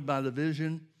Lord, by the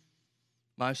vision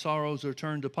My sorrows are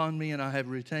turned upon me, and I have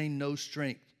retained no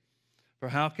strength. For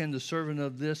how can the servant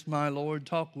of this my Lord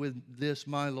talk with this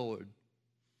my Lord?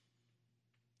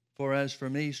 For as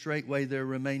for me, straightway there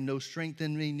remained no strength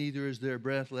in me, neither is there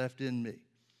breath left in me.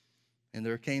 And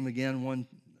there came again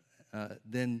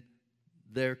then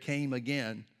there came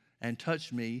again and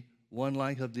touched me one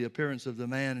like of the appearance of the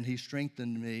man, and he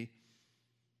strengthened me.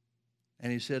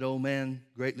 And he said, O man,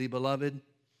 greatly beloved,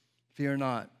 fear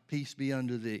not, peace be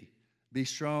unto thee. Be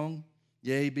strong,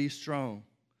 yea, be strong.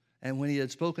 And when he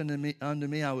had spoken unto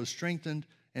me, I was strengthened,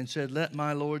 and said, Let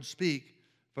my Lord speak,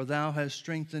 for thou hast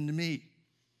strengthened me.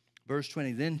 Verse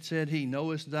 20, Then said he,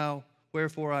 Knowest thou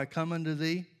wherefore I come unto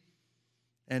thee?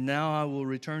 And now I will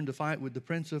return to fight with the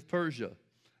prince of Persia.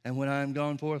 And when I am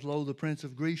gone forth, lo, the prince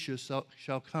of Greece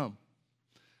shall come.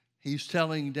 He's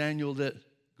telling Daniel that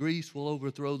Greece will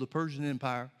overthrow the Persian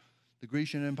Empire. The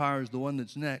Grecian Empire is the one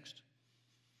that's next.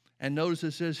 And notice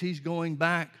it says he's going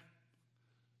back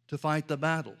to fight the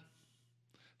battle.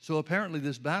 So apparently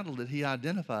this battle that he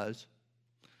identifies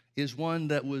is one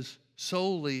that was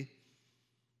solely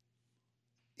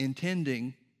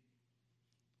intending,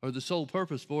 or the sole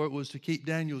purpose for it was to keep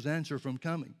Daniel's answer from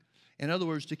coming. In other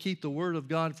words, to keep the word of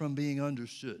God from being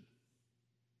understood.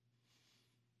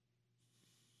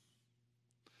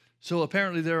 So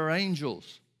apparently there are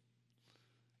angels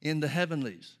in the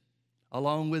heavenlies,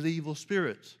 along with evil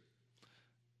spirits,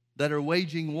 that are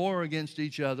waging war against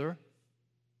each other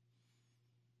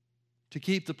to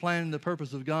keep the plan and the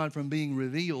purpose of God from being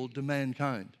revealed to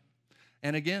mankind.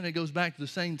 And again, it goes back to the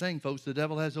same thing, folks. The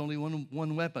devil has only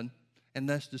one weapon, and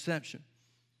that's deception.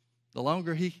 The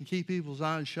longer he can keep people's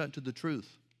eyes shut to the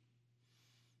truth,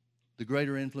 the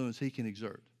greater influence he can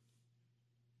exert.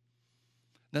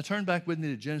 Now turn back with me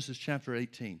to Genesis chapter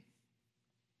 18.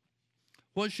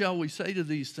 What shall we say to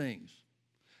these things?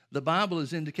 The Bible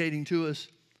is indicating to us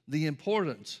the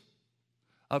importance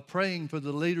of praying for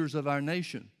the leaders of our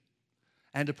nation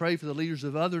and to pray for the leaders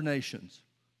of other nations,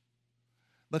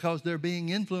 because they're being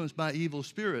influenced by evil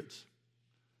spirits.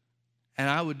 And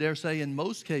I would dare say in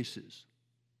most cases,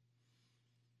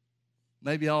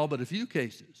 maybe all but a few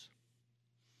cases,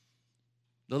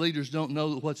 the leaders don't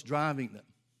know what's driving them.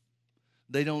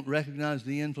 They don't recognize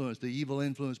the influence, the evil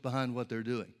influence behind what they're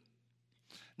doing.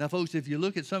 Now, folks, if you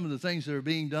look at some of the things that are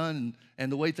being done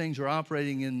and the way things are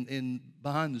operating in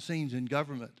behind the scenes in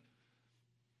government,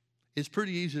 it's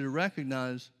pretty easy to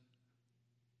recognize,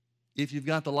 if you've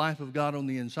got the life of God on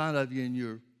the inside of you and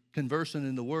you're conversant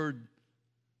in the Word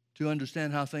to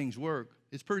understand how things work,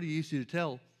 it's pretty easy to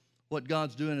tell what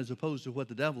God's doing as opposed to what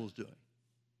the devil's doing.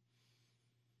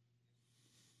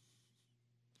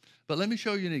 But let me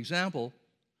show you an example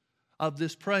of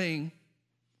this praying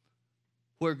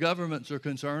where governments are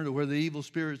concerned, or where the evil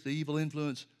spirits, the evil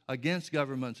influence against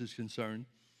governments is concerned.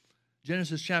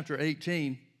 Genesis chapter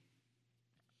 18,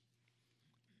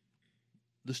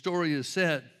 the story is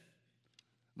set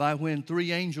by when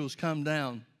three angels come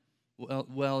down.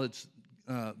 Well, it's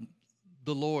the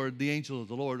Lord, the angel of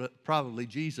the Lord, probably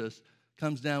Jesus,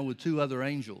 comes down with two other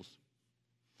angels.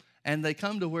 And they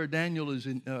come to where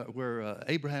where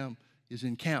Abraham is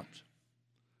encamped.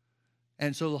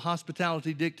 And so the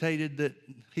hospitality dictated that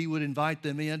he would invite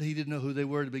them in. He didn't know who they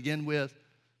were to begin with.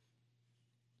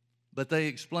 But they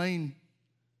explained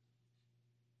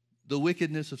the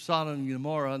wickedness of Sodom and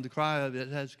Gomorrah, and the cry of it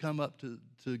has come up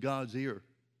to God's ear.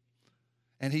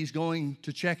 And he's going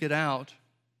to check it out.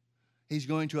 He's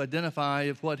going to identify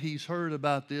if what he's heard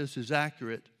about this is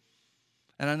accurate.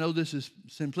 And I know this is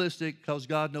simplistic because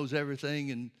God knows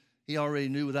everything, and he already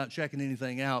knew without checking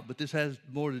anything out. But this has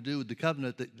more to do with the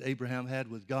covenant that Abraham had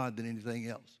with God than anything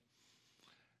else.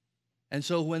 And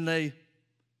so when they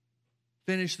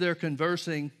finished their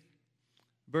conversing,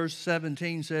 verse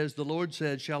 17 says, the Lord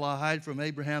said, shall I hide from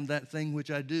Abraham that thing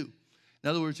which I do? In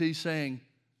other words, he's saying,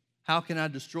 how can I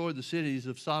destroy the cities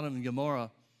of Sodom and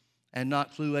Gomorrah and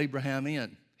not clue Abraham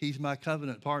in? He's my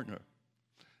covenant partner.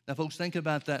 Now, folks, think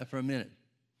about that for a minute.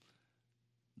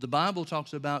 The Bible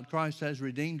talks about Christ has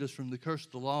redeemed us from the curse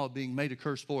of the law, being made a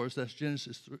curse for us. That's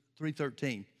Genesis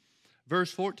 3:13.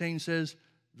 Verse 14 says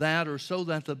that, or so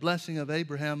that the blessing of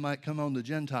Abraham might come on the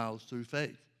Gentiles through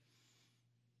faith,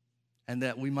 and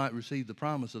that we might receive the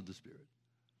promise of the Spirit.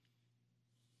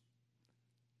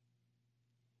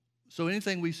 So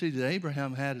anything we see that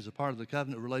Abraham had as a part of the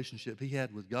covenant relationship he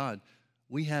had with God,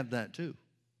 we have that too.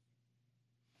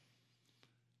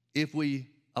 If we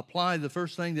apply the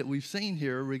first thing that we've seen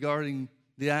here regarding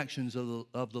the actions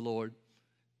of the Lord,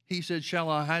 he said, shall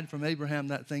I hide from Abraham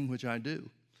that thing which I do?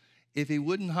 If he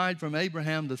wouldn't hide from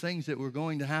Abraham the things that were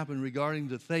going to happen regarding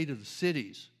the fate of the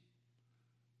cities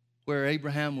where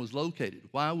Abraham was located.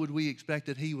 Why would we expect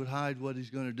that he would hide what he's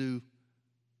going to do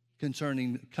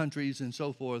concerning countries and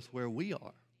so forth where we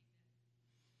are?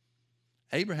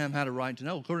 Abraham had a right to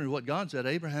know. According to what God said,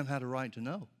 Abraham had a right to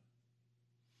know.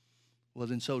 Well,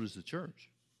 then so does the church.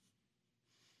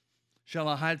 Shall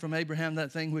I hide from Abraham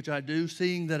that thing which I do,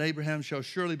 seeing that Abraham shall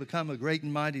surely become a great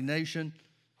and mighty nation,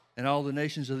 and all the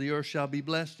nations of the earth shall be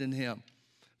blessed in him?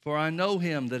 For I know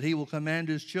him, that he will command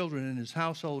his children and his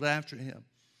household after him,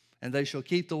 and they shall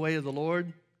keep the way of the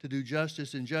Lord, to do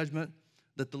justice and judgment,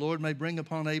 that the Lord may bring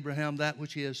upon Abraham that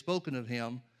which he has spoken of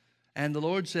him. And the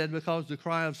Lord said, because the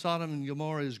cry of Sodom and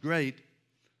Gomorrah is great,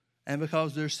 and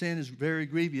because their sin is very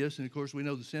grievous, and of course we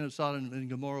know the sin of Sodom and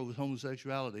Gomorrah was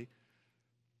homosexuality,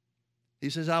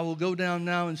 he says, I will go down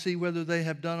now and see whether they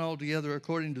have done altogether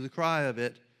according to the cry of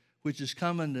it, which is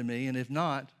come unto me, and if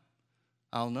not,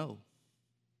 I'll know.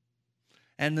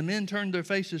 And the men turned their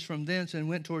faces from thence and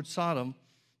went toward Sodom,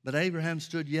 but Abraham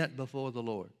stood yet before the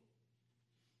Lord.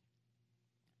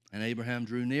 And Abraham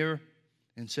drew near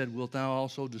and said, wilt thou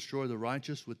also destroy the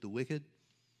righteous with the wicked?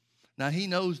 Now he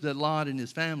knows that Lot and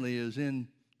his family is in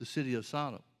the city of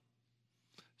Sodom.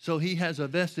 So he has a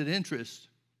vested interest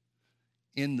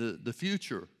in the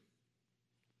future,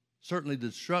 certainly the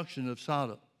destruction of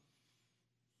Sodom.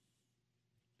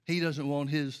 He doesn't want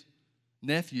his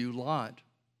nephew, Lot,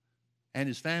 and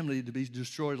his family to be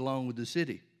destroyed along with the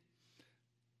city.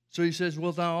 So he says,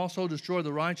 wilt thou also destroy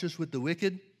the righteous with the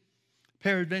wicked?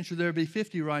 Peradventure there be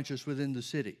 50 righteous within the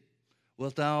city.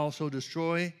 Wilt thou also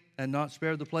destroy and not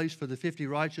spare the place for the 50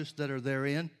 righteous that are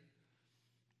therein?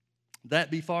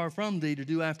 That be far from thee to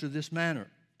do after this manner,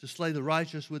 to slay the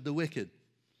righteous with the wicked,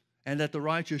 and that the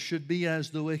righteous should be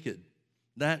as the wicked.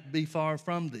 That be far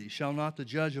from thee. Shall not the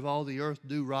judge of all the earth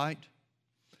do right?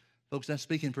 Folks, that's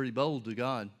speaking pretty bold to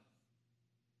God.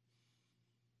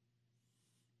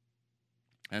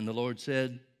 And the Lord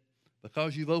said,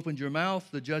 because you've opened your mouth,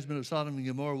 the judgment of Sodom and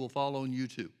Gomorrah will fall on you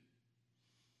too.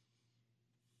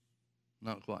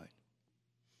 Not quite.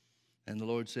 And the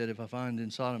Lord said, if I find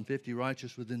in Sodom 50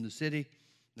 righteous within the city,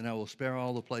 then I will spare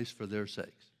all the place for their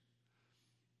sakes.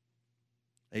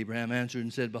 Abraham answered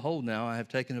and said, behold, now I have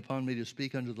taken upon me to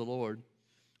speak unto the Lord,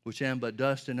 which am but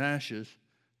dust and ashes.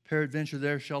 Peradventure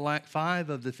there shall lack 5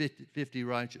 of the 50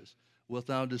 righteous. Wilt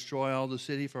thou destroy all the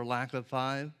city for lack of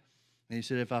 5? And he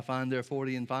said, if I find there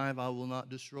 40 and 5, I will not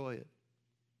destroy it.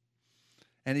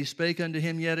 And he spake unto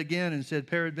him yet again and said,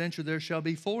 peradventure there shall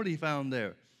be 40 found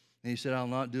there. And he said, I'll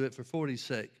not do it for 40's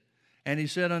sake. And he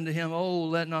said unto him, oh,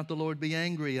 let not the Lord be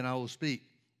angry, and I will speak.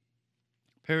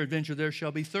 Peradventure there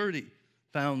shall be 30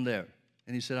 found there.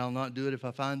 And he said, I'll not do it if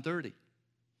I find 30.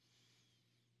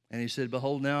 And he said,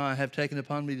 behold, now I have taken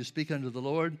upon me to speak unto the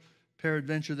Lord.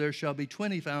 Peradventure there shall be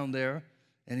 20 found there.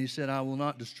 And he said, I will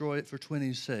not destroy it for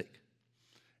 20's sake.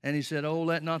 And he said, oh,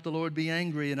 let not the Lord be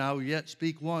angry, and I will yet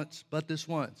speak once, but this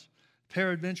once.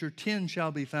 Peradventure 10 shall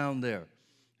be found there.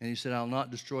 And he said, I'll not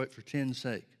destroy it for 10's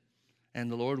sake. And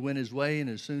the Lord went his way,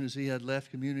 and as soon as he had left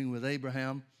communing with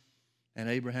Abraham, and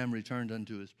Abraham returned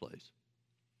unto his place.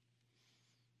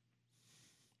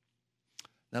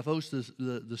 Now, folks,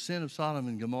 the sin of Sodom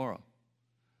and Gomorrah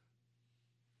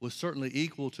was certainly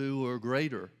equal to or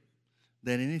greater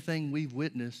than anything we've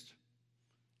witnessed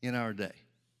in our day.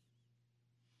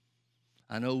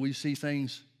 I know we see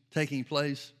things taking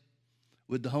place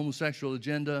with the homosexual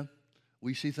agenda.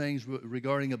 We see things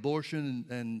regarding abortion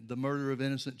and the murder of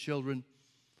innocent children.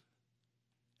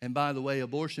 And by the way,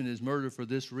 abortion is murder for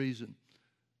this reason.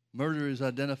 Murder is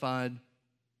identified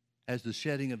as the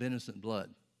shedding of innocent blood.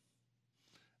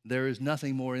 There is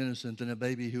nothing more innocent than a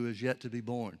baby who is yet to be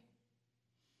born.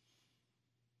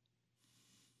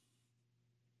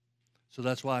 So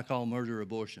that's why I call murder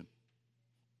abortion.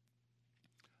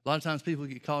 A lot of times people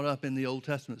get caught up in the Old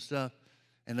Testament stuff,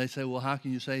 and they say, well, how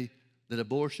can you say that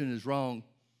abortion is wrong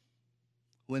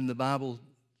when the Bible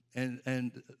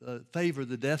and favor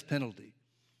the death penalty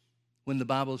when the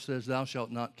Bible says thou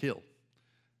shalt not kill?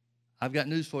 I've got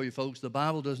news for you, folks. The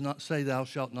Bible does not say thou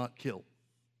shalt not kill.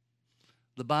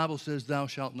 The Bible says thou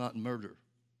shalt not murder.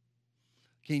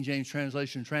 King James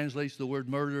translation translates the word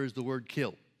murder as the word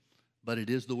kill, but it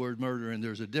is the word murder, and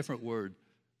there's a different word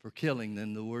for killing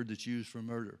than the word that's used for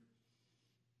murder.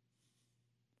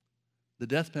 The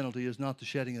death penalty is not the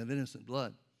shedding of innocent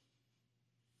blood.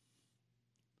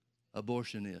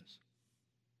 Abortion is.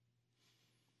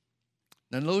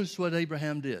 Now notice what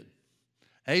Abraham did.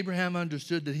 Abraham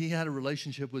understood that he had a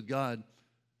relationship with God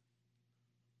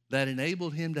that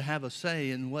enabled him to have a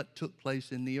say in what took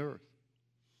place in the earth.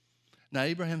 Now,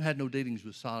 Abraham had no dealings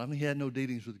with Sodom. He had no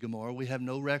dealings with Gomorrah. We have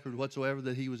no record whatsoever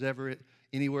that he was ever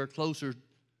anywhere closer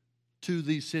to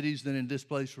these cities than in this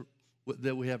place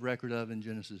that we have record of in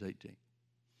Genesis 18.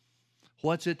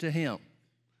 What's it to him?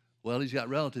 Well, he's got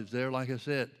relatives there. Like I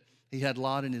said, he had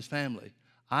Lot in his family.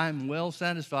 I'm well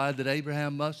satisfied that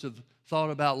Abraham must have thought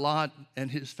about Lot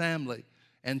and his family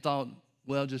and thought,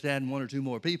 well, just adding 1 or 2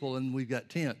 more people and we've got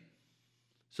 10.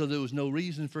 So there was no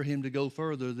reason for him to go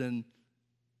further than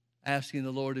asking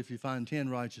the Lord, if you find 10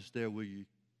 righteous there, will you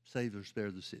save or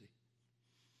spare the city?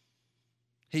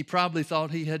 He probably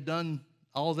thought he had done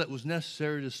all that was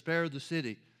necessary to spare the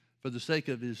city for the sake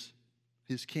of his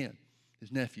kin,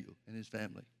 his nephew, and his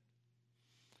family.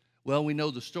 Well, we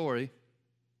know the story.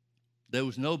 There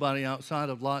was nobody outside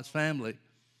of Lot's family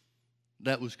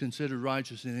that was considered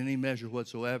righteous in any measure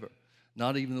whatsoever,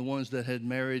 not even the ones that had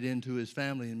married into his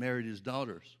family and married his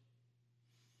daughters.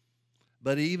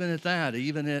 But even at that,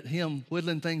 even at him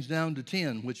whittling things down to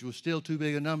 10, which was still too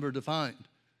big a number to find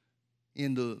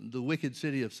in the wicked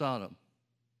city of Sodom,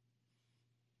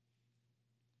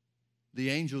 the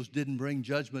angels didn't bring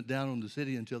judgment down on the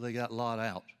city until they got Lot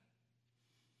out.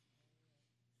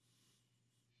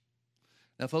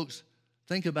 Now, folks,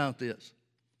 think about this.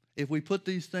 If we put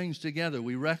these things together,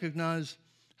 we recognize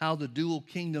how the dual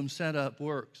kingdom setup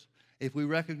works. If we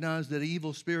recognize that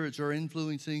evil spirits are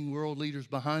influencing world leaders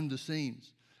behind the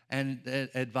scenes and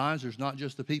advisors, not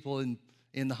just the people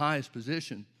in the highest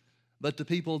position, but the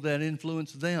people that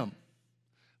influence them.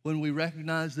 When we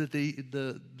recognize that the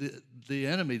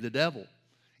enemy, the devil,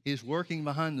 is working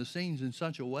behind the scenes in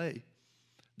such a way,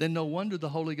 then no wonder the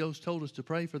Holy Ghost told us to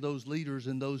pray for those leaders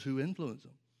and those who influence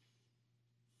them.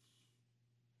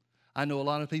 I know a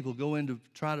lot of people go into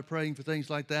try to praying for things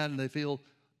like that and they feel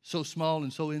so small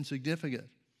and so insignificant.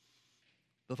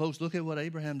 But folks, look at what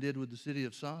Abraham did with the city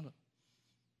of Sodom.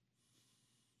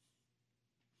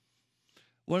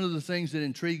 One of the things that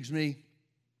intrigues me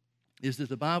is that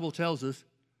the Bible tells us,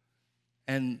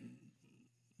 and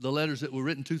the letters that were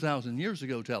written 2,000 years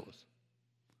ago tell us,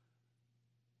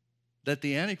 that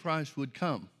the Antichrist would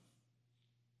come.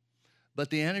 But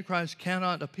the Antichrist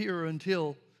cannot appear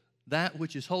until that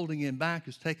which is holding him back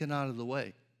is taken out of the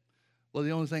way. Well,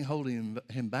 the only thing holding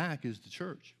him back is the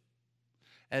church.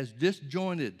 As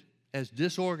disjointed, as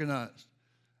disorganized,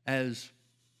 as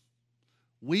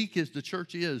weak as the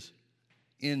church is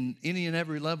in any and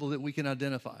every level that we can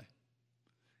identify,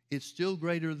 it's still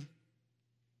greater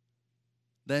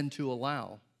than to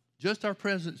allow just our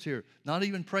presence here, not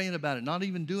even praying about it, not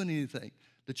even doing anything.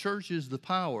 The church is the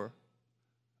power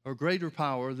or greater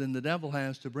power than the devil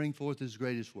has to bring forth his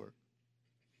greatest work.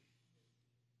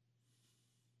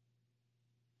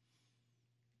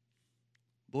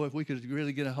 Boy, if we could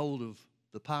really get a hold of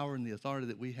the power and the authority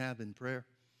that we have in prayer,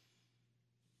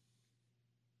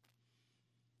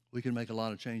 we can make a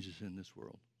lot of changes in this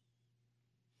world.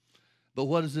 But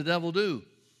what does the devil do?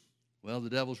 Well, the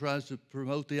devil tries to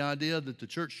promote the idea that the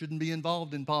church shouldn't be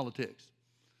involved in politics.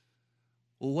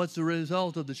 Well, what's the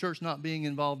result of the church not being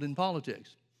involved in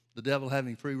politics? The devil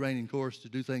having free rein in course to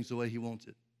do things the way he wants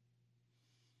it.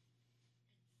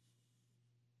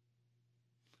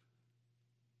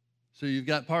 So you've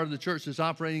got part of the church that's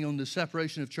operating on the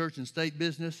separation of church and state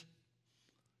business.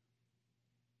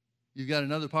 You've got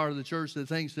another part of the church that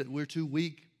thinks that we're too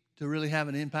weak to really have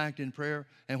an impact in prayer.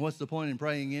 And what's the point in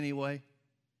praying anyway?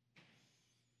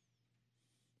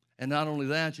 And not only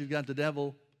that, you've got the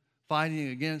devil fighting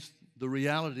against the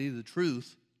reality, the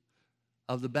truth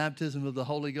of the baptism of the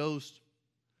Holy Ghost,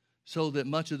 so that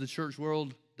much of the church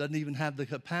world doesn't even have the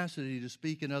capacity to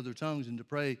speak in other tongues and to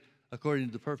pray according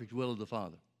to the perfect will of the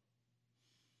Father.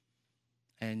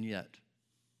 And yet,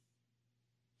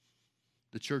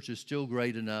 the church is still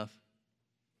great enough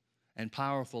and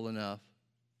powerful enough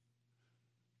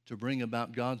to bring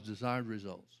about God's desired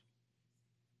results,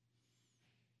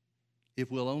 if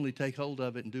we'll only take hold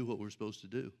of it and do what we're supposed to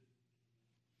do.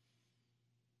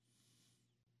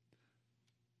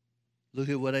 Look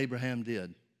at what Abraham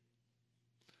did.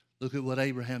 Look at what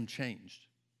Abraham changed,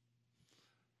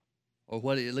 or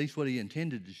at least what he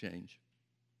intended to change,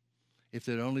 if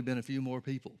there had only been a few more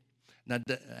people. Now,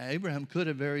 Abraham could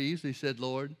have very easily said,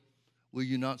 Lord, will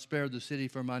you not spare the city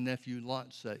for my nephew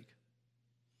Lot's sake?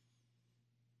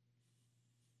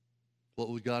 What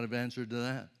would God have answered to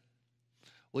that?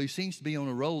 Well, he seems to be on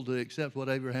a roll to accept what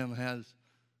Abraham has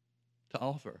to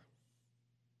offer.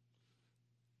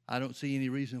 I don't see any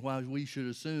reason why we should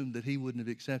assume that he wouldn't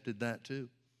have accepted that too.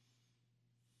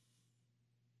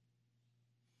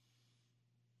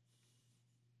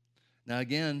 Now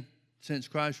again, since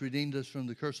Christ redeemed us from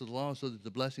the curse of the law so that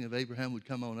the blessing of Abraham would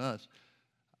come on us,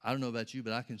 I don't know about you,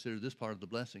 but I consider this part of the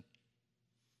blessing.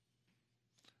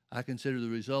 I consider the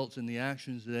results and the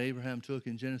actions that Abraham took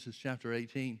in Genesis chapter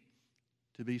 18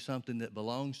 to be something that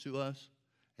belongs to us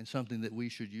and something that we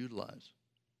should utilize?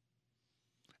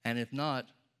 And if not,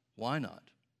 why not?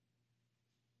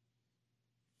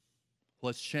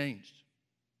 What's changed?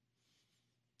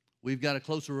 We've got a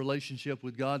closer relationship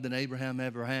with God than Abraham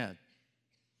ever had,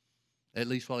 at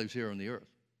least while he was here on the earth.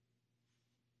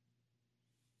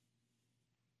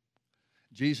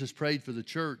 Jesus prayed for the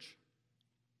church,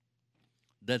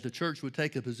 that the church would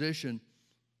take a position.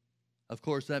 Of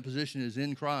course, that position is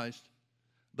in Christ,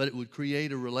 but it would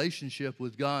create a relationship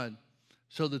with God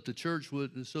so that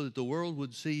the world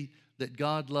would see that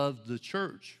God loved the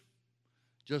church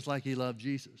just like he loved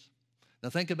Jesus. Now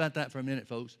think about that for a minute,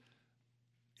 folks.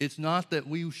 It's not that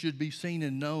we should be seen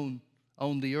and known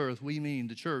on the earth. We mean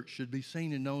the church should be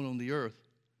seen and known on the earth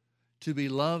to be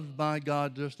loved by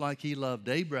God just like he loved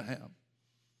Abraham,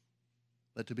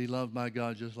 but to be loved by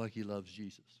God just like he loves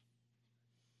Jesus.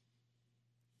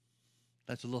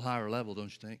 That's a little higher level,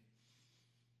 don't you think?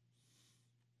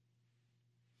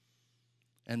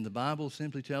 And the Bible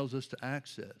simply tells us to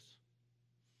access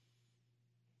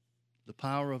the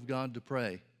power of God to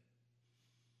pray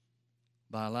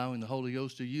by allowing the Holy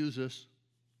Ghost to use us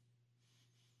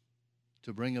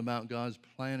to bring about God's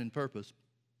plan and purpose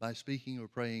by speaking or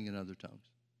praying in other tongues.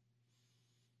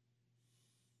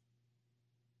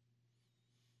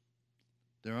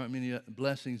 There aren't many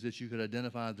blessings that you could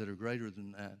identify that are greater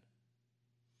than that.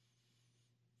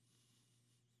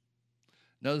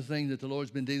 Another thing that the Lord's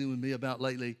been dealing with me about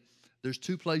lately, there's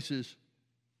two places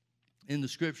in the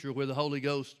Scripture where the Holy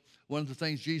Ghost, one of the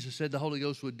things Jesus said the Holy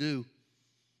Ghost would do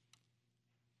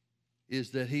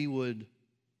is that he would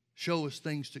show us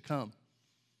things to come.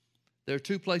 There are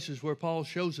two places where Paul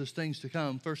shows us things to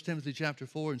come, 1 Timothy chapter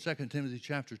 4 and 2 Timothy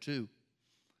chapter 2,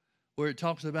 where it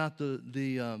talks about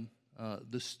the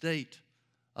state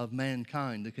of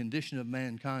mankind, the condition of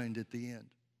mankind at the end.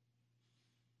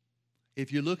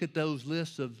 If you look at those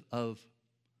lists of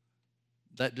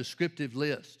that descriptive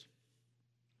list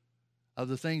of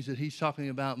the things that he's talking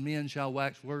about, men shall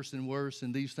wax worse and worse,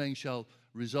 and these things shall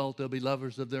result, they'll be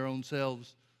lovers of their own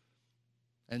selves,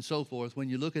 and so forth. When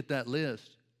you look at that list,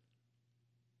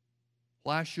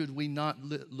 why should we not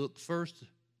look first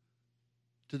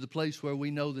to the place where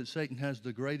we know that Satan has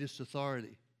the greatest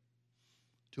authority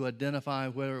to identify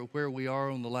where we are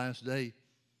on the last day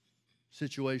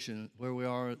situation, where we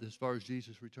are as far as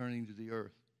Jesus returning to the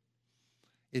earth?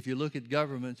 If you look at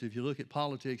governments, if you look at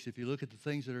politics, if you look at the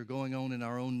things that are going on in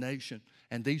our own nation,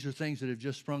 and these are things that have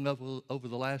just sprung up over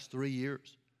the last 3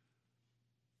 years.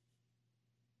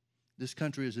 This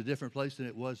country is a different place than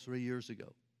it was 3 years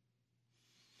ago.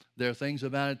 There are things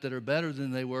about it that are better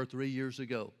than they were 3 years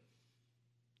ago.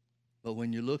 But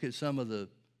when you look at some of the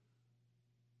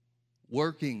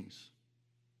workings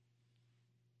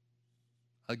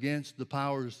against the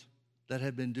powers that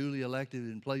have been duly elected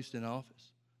and placed in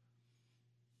office,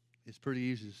 it's pretty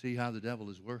easy to see how the devil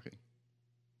is working.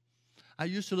 I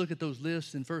used to look at those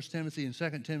lists in 1 Timothy and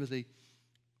 2 Timothy,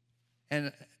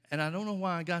 and I don't know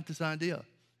why I got this idea.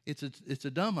 It's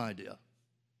a dumb idea,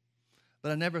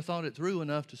 but I never thought it through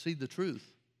enough to see the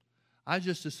truth. I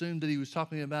just assumed that he was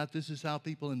talking about this is how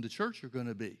people in the church are going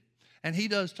to be. And he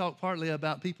does talk partly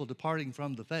about people departing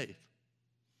from the faith.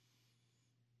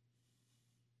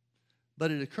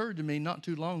 But it occurred to me not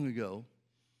too long ago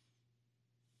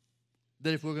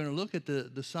that if we're going to look at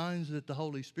the signs that the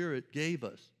Holy Spirit gave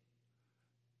us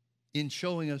in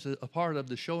showing us, a part of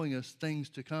the showing us things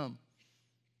to come,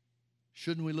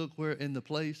 shouldn't we look where in the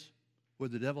place where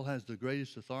the devil has the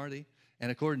greatest authority?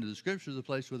 And according to the Scripture, the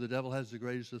place where the devil has the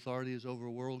greatest authority is over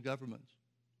world governments,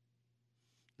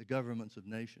 the governments of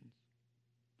nations.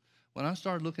 When I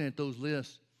started looking at those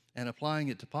lists and applying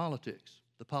it to politics,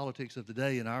 the politics of the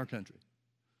day in our country,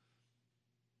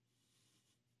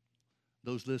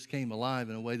 those lists came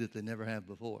alive in a way that they never have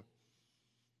before.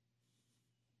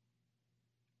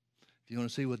 If you want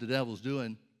to see what the devil's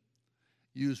doing,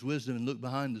 use wisdom and look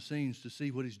behind the scenes to see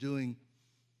what he's doing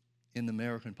in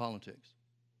American politics.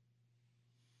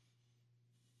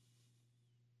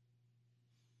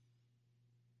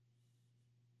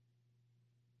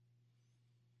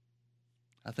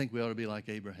 I think we ought to be like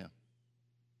Abraham.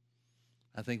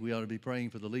 I think we ought to be praying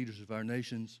for the leaders of our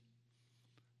nations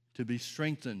to be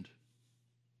strengthened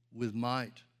with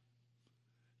might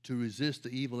to resist the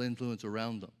evil influence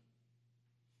around them,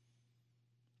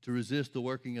 to resist the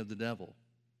working of the devil,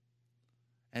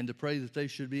 and to pray that they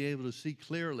should be able to see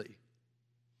clearly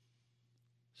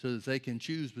so that they can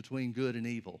choose between good and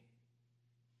evil.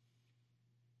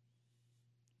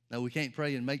 Now, we can't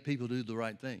pray and make people do the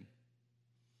right thing.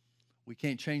 We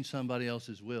can't change somebody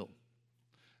else's will.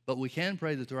 But we can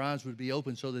pray that their eyes would be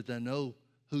open so that they know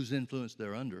whose influence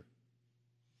they're under.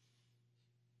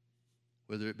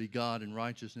 whether it be God and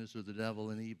righteousness or the devil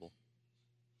and evil.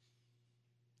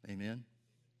 Amen.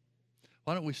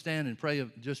 Why don't we stand and pray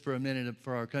just for a minute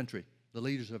for our country, the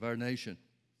leaders of our nation.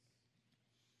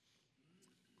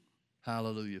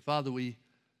 Hallelujah. Father, we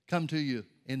come to you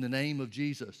in the name of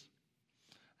Jesus,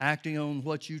 acting on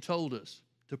what you told us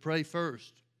to pray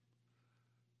first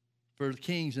for the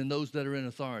kings and those that are in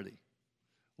authority.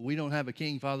 We don't have a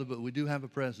king, Father, but we do have a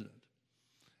president.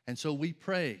 And so we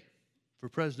pray for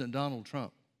President Donald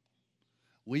Trump.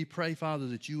 We pray, Father,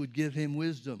 that you would give him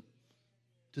wisdom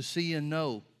to see and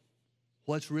know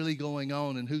what's really going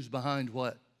on and who's behind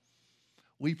what.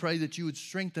 We pray that you would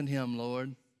strengthen him,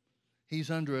 Lord.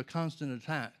 He's under a constant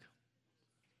attack,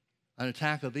 an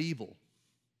attack of evil,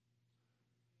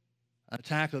 an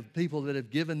attack of people that have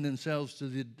given themselves to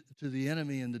the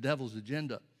enemy and the devil's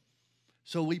agenda.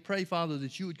 So we pray, Father,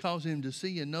 that you would cause him to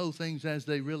see and know things as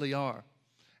they really are,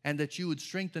 and that you would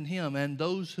strengthen him and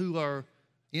those who are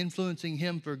influencing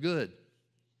him for good.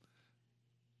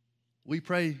 We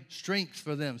pray strength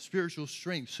for them, spiritual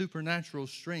strength, supernatural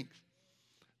strength,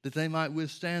 that they might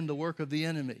withstand the work of the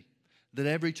enemy, that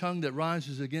every tongue that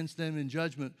rises against them in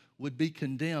judgment would be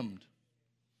condemned.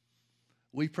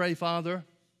 We pray, Father,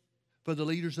 for the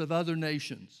leaders of other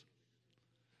nations,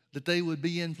 that they would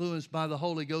be influenced by the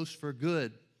Holy Ghost for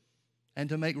good and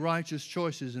to make righteous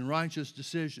choices and righteous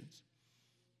decisions.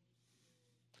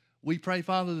 We pray,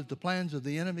 Father, that the plans of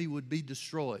the enemy would be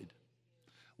destroyed.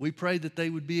 We pray that they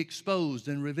would be exposed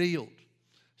and revealed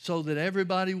so that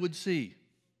everybody would see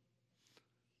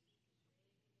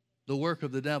the work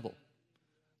of the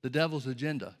devil's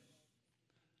agenda.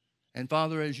 And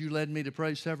Father, as you led me to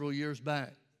pray several years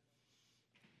back,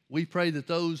 we pray that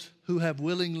those who have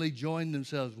willingly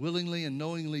and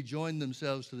knowingly joined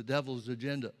themselves to the devil's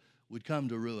agenda would come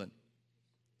to ruin.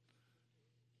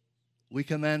 We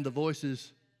command the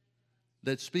voices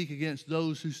that speak against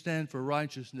those who stand for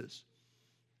righteousness.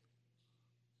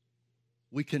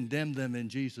 We condemn them in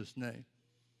Jesus' name.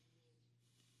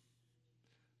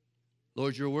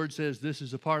 Lord, your word says this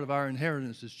is a part of our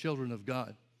inheritance as children of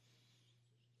God.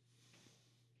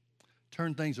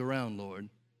 Turn things around, Lord.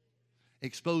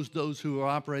 Expose those who are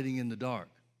operating in the dark.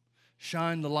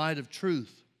 Shine the light of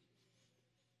truth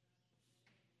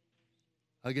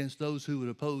against those who would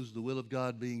oppose the will of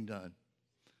God being done.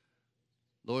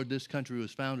 Lord, this country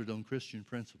was founded on Christian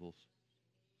principles.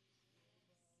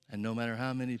 And no matter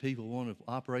how many people want to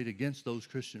operate against those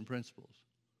Christian principles,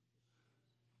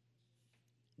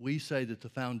 we say that the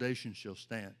foundation shall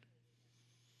stand.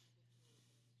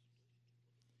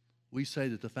 We say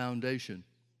that the foundation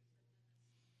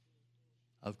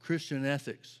of Christian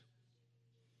ethics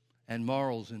and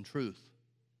morals and truth,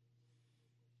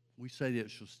 we say that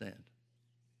it shall stand.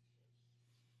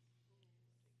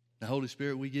 Now, Holy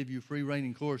Spirit, we give you free reign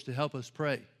and course to help us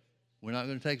pray. We're not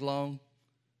going to take long,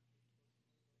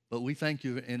 but we thank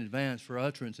you in advance for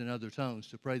utterance in other tongues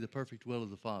to pray the perfect will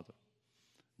of the Father.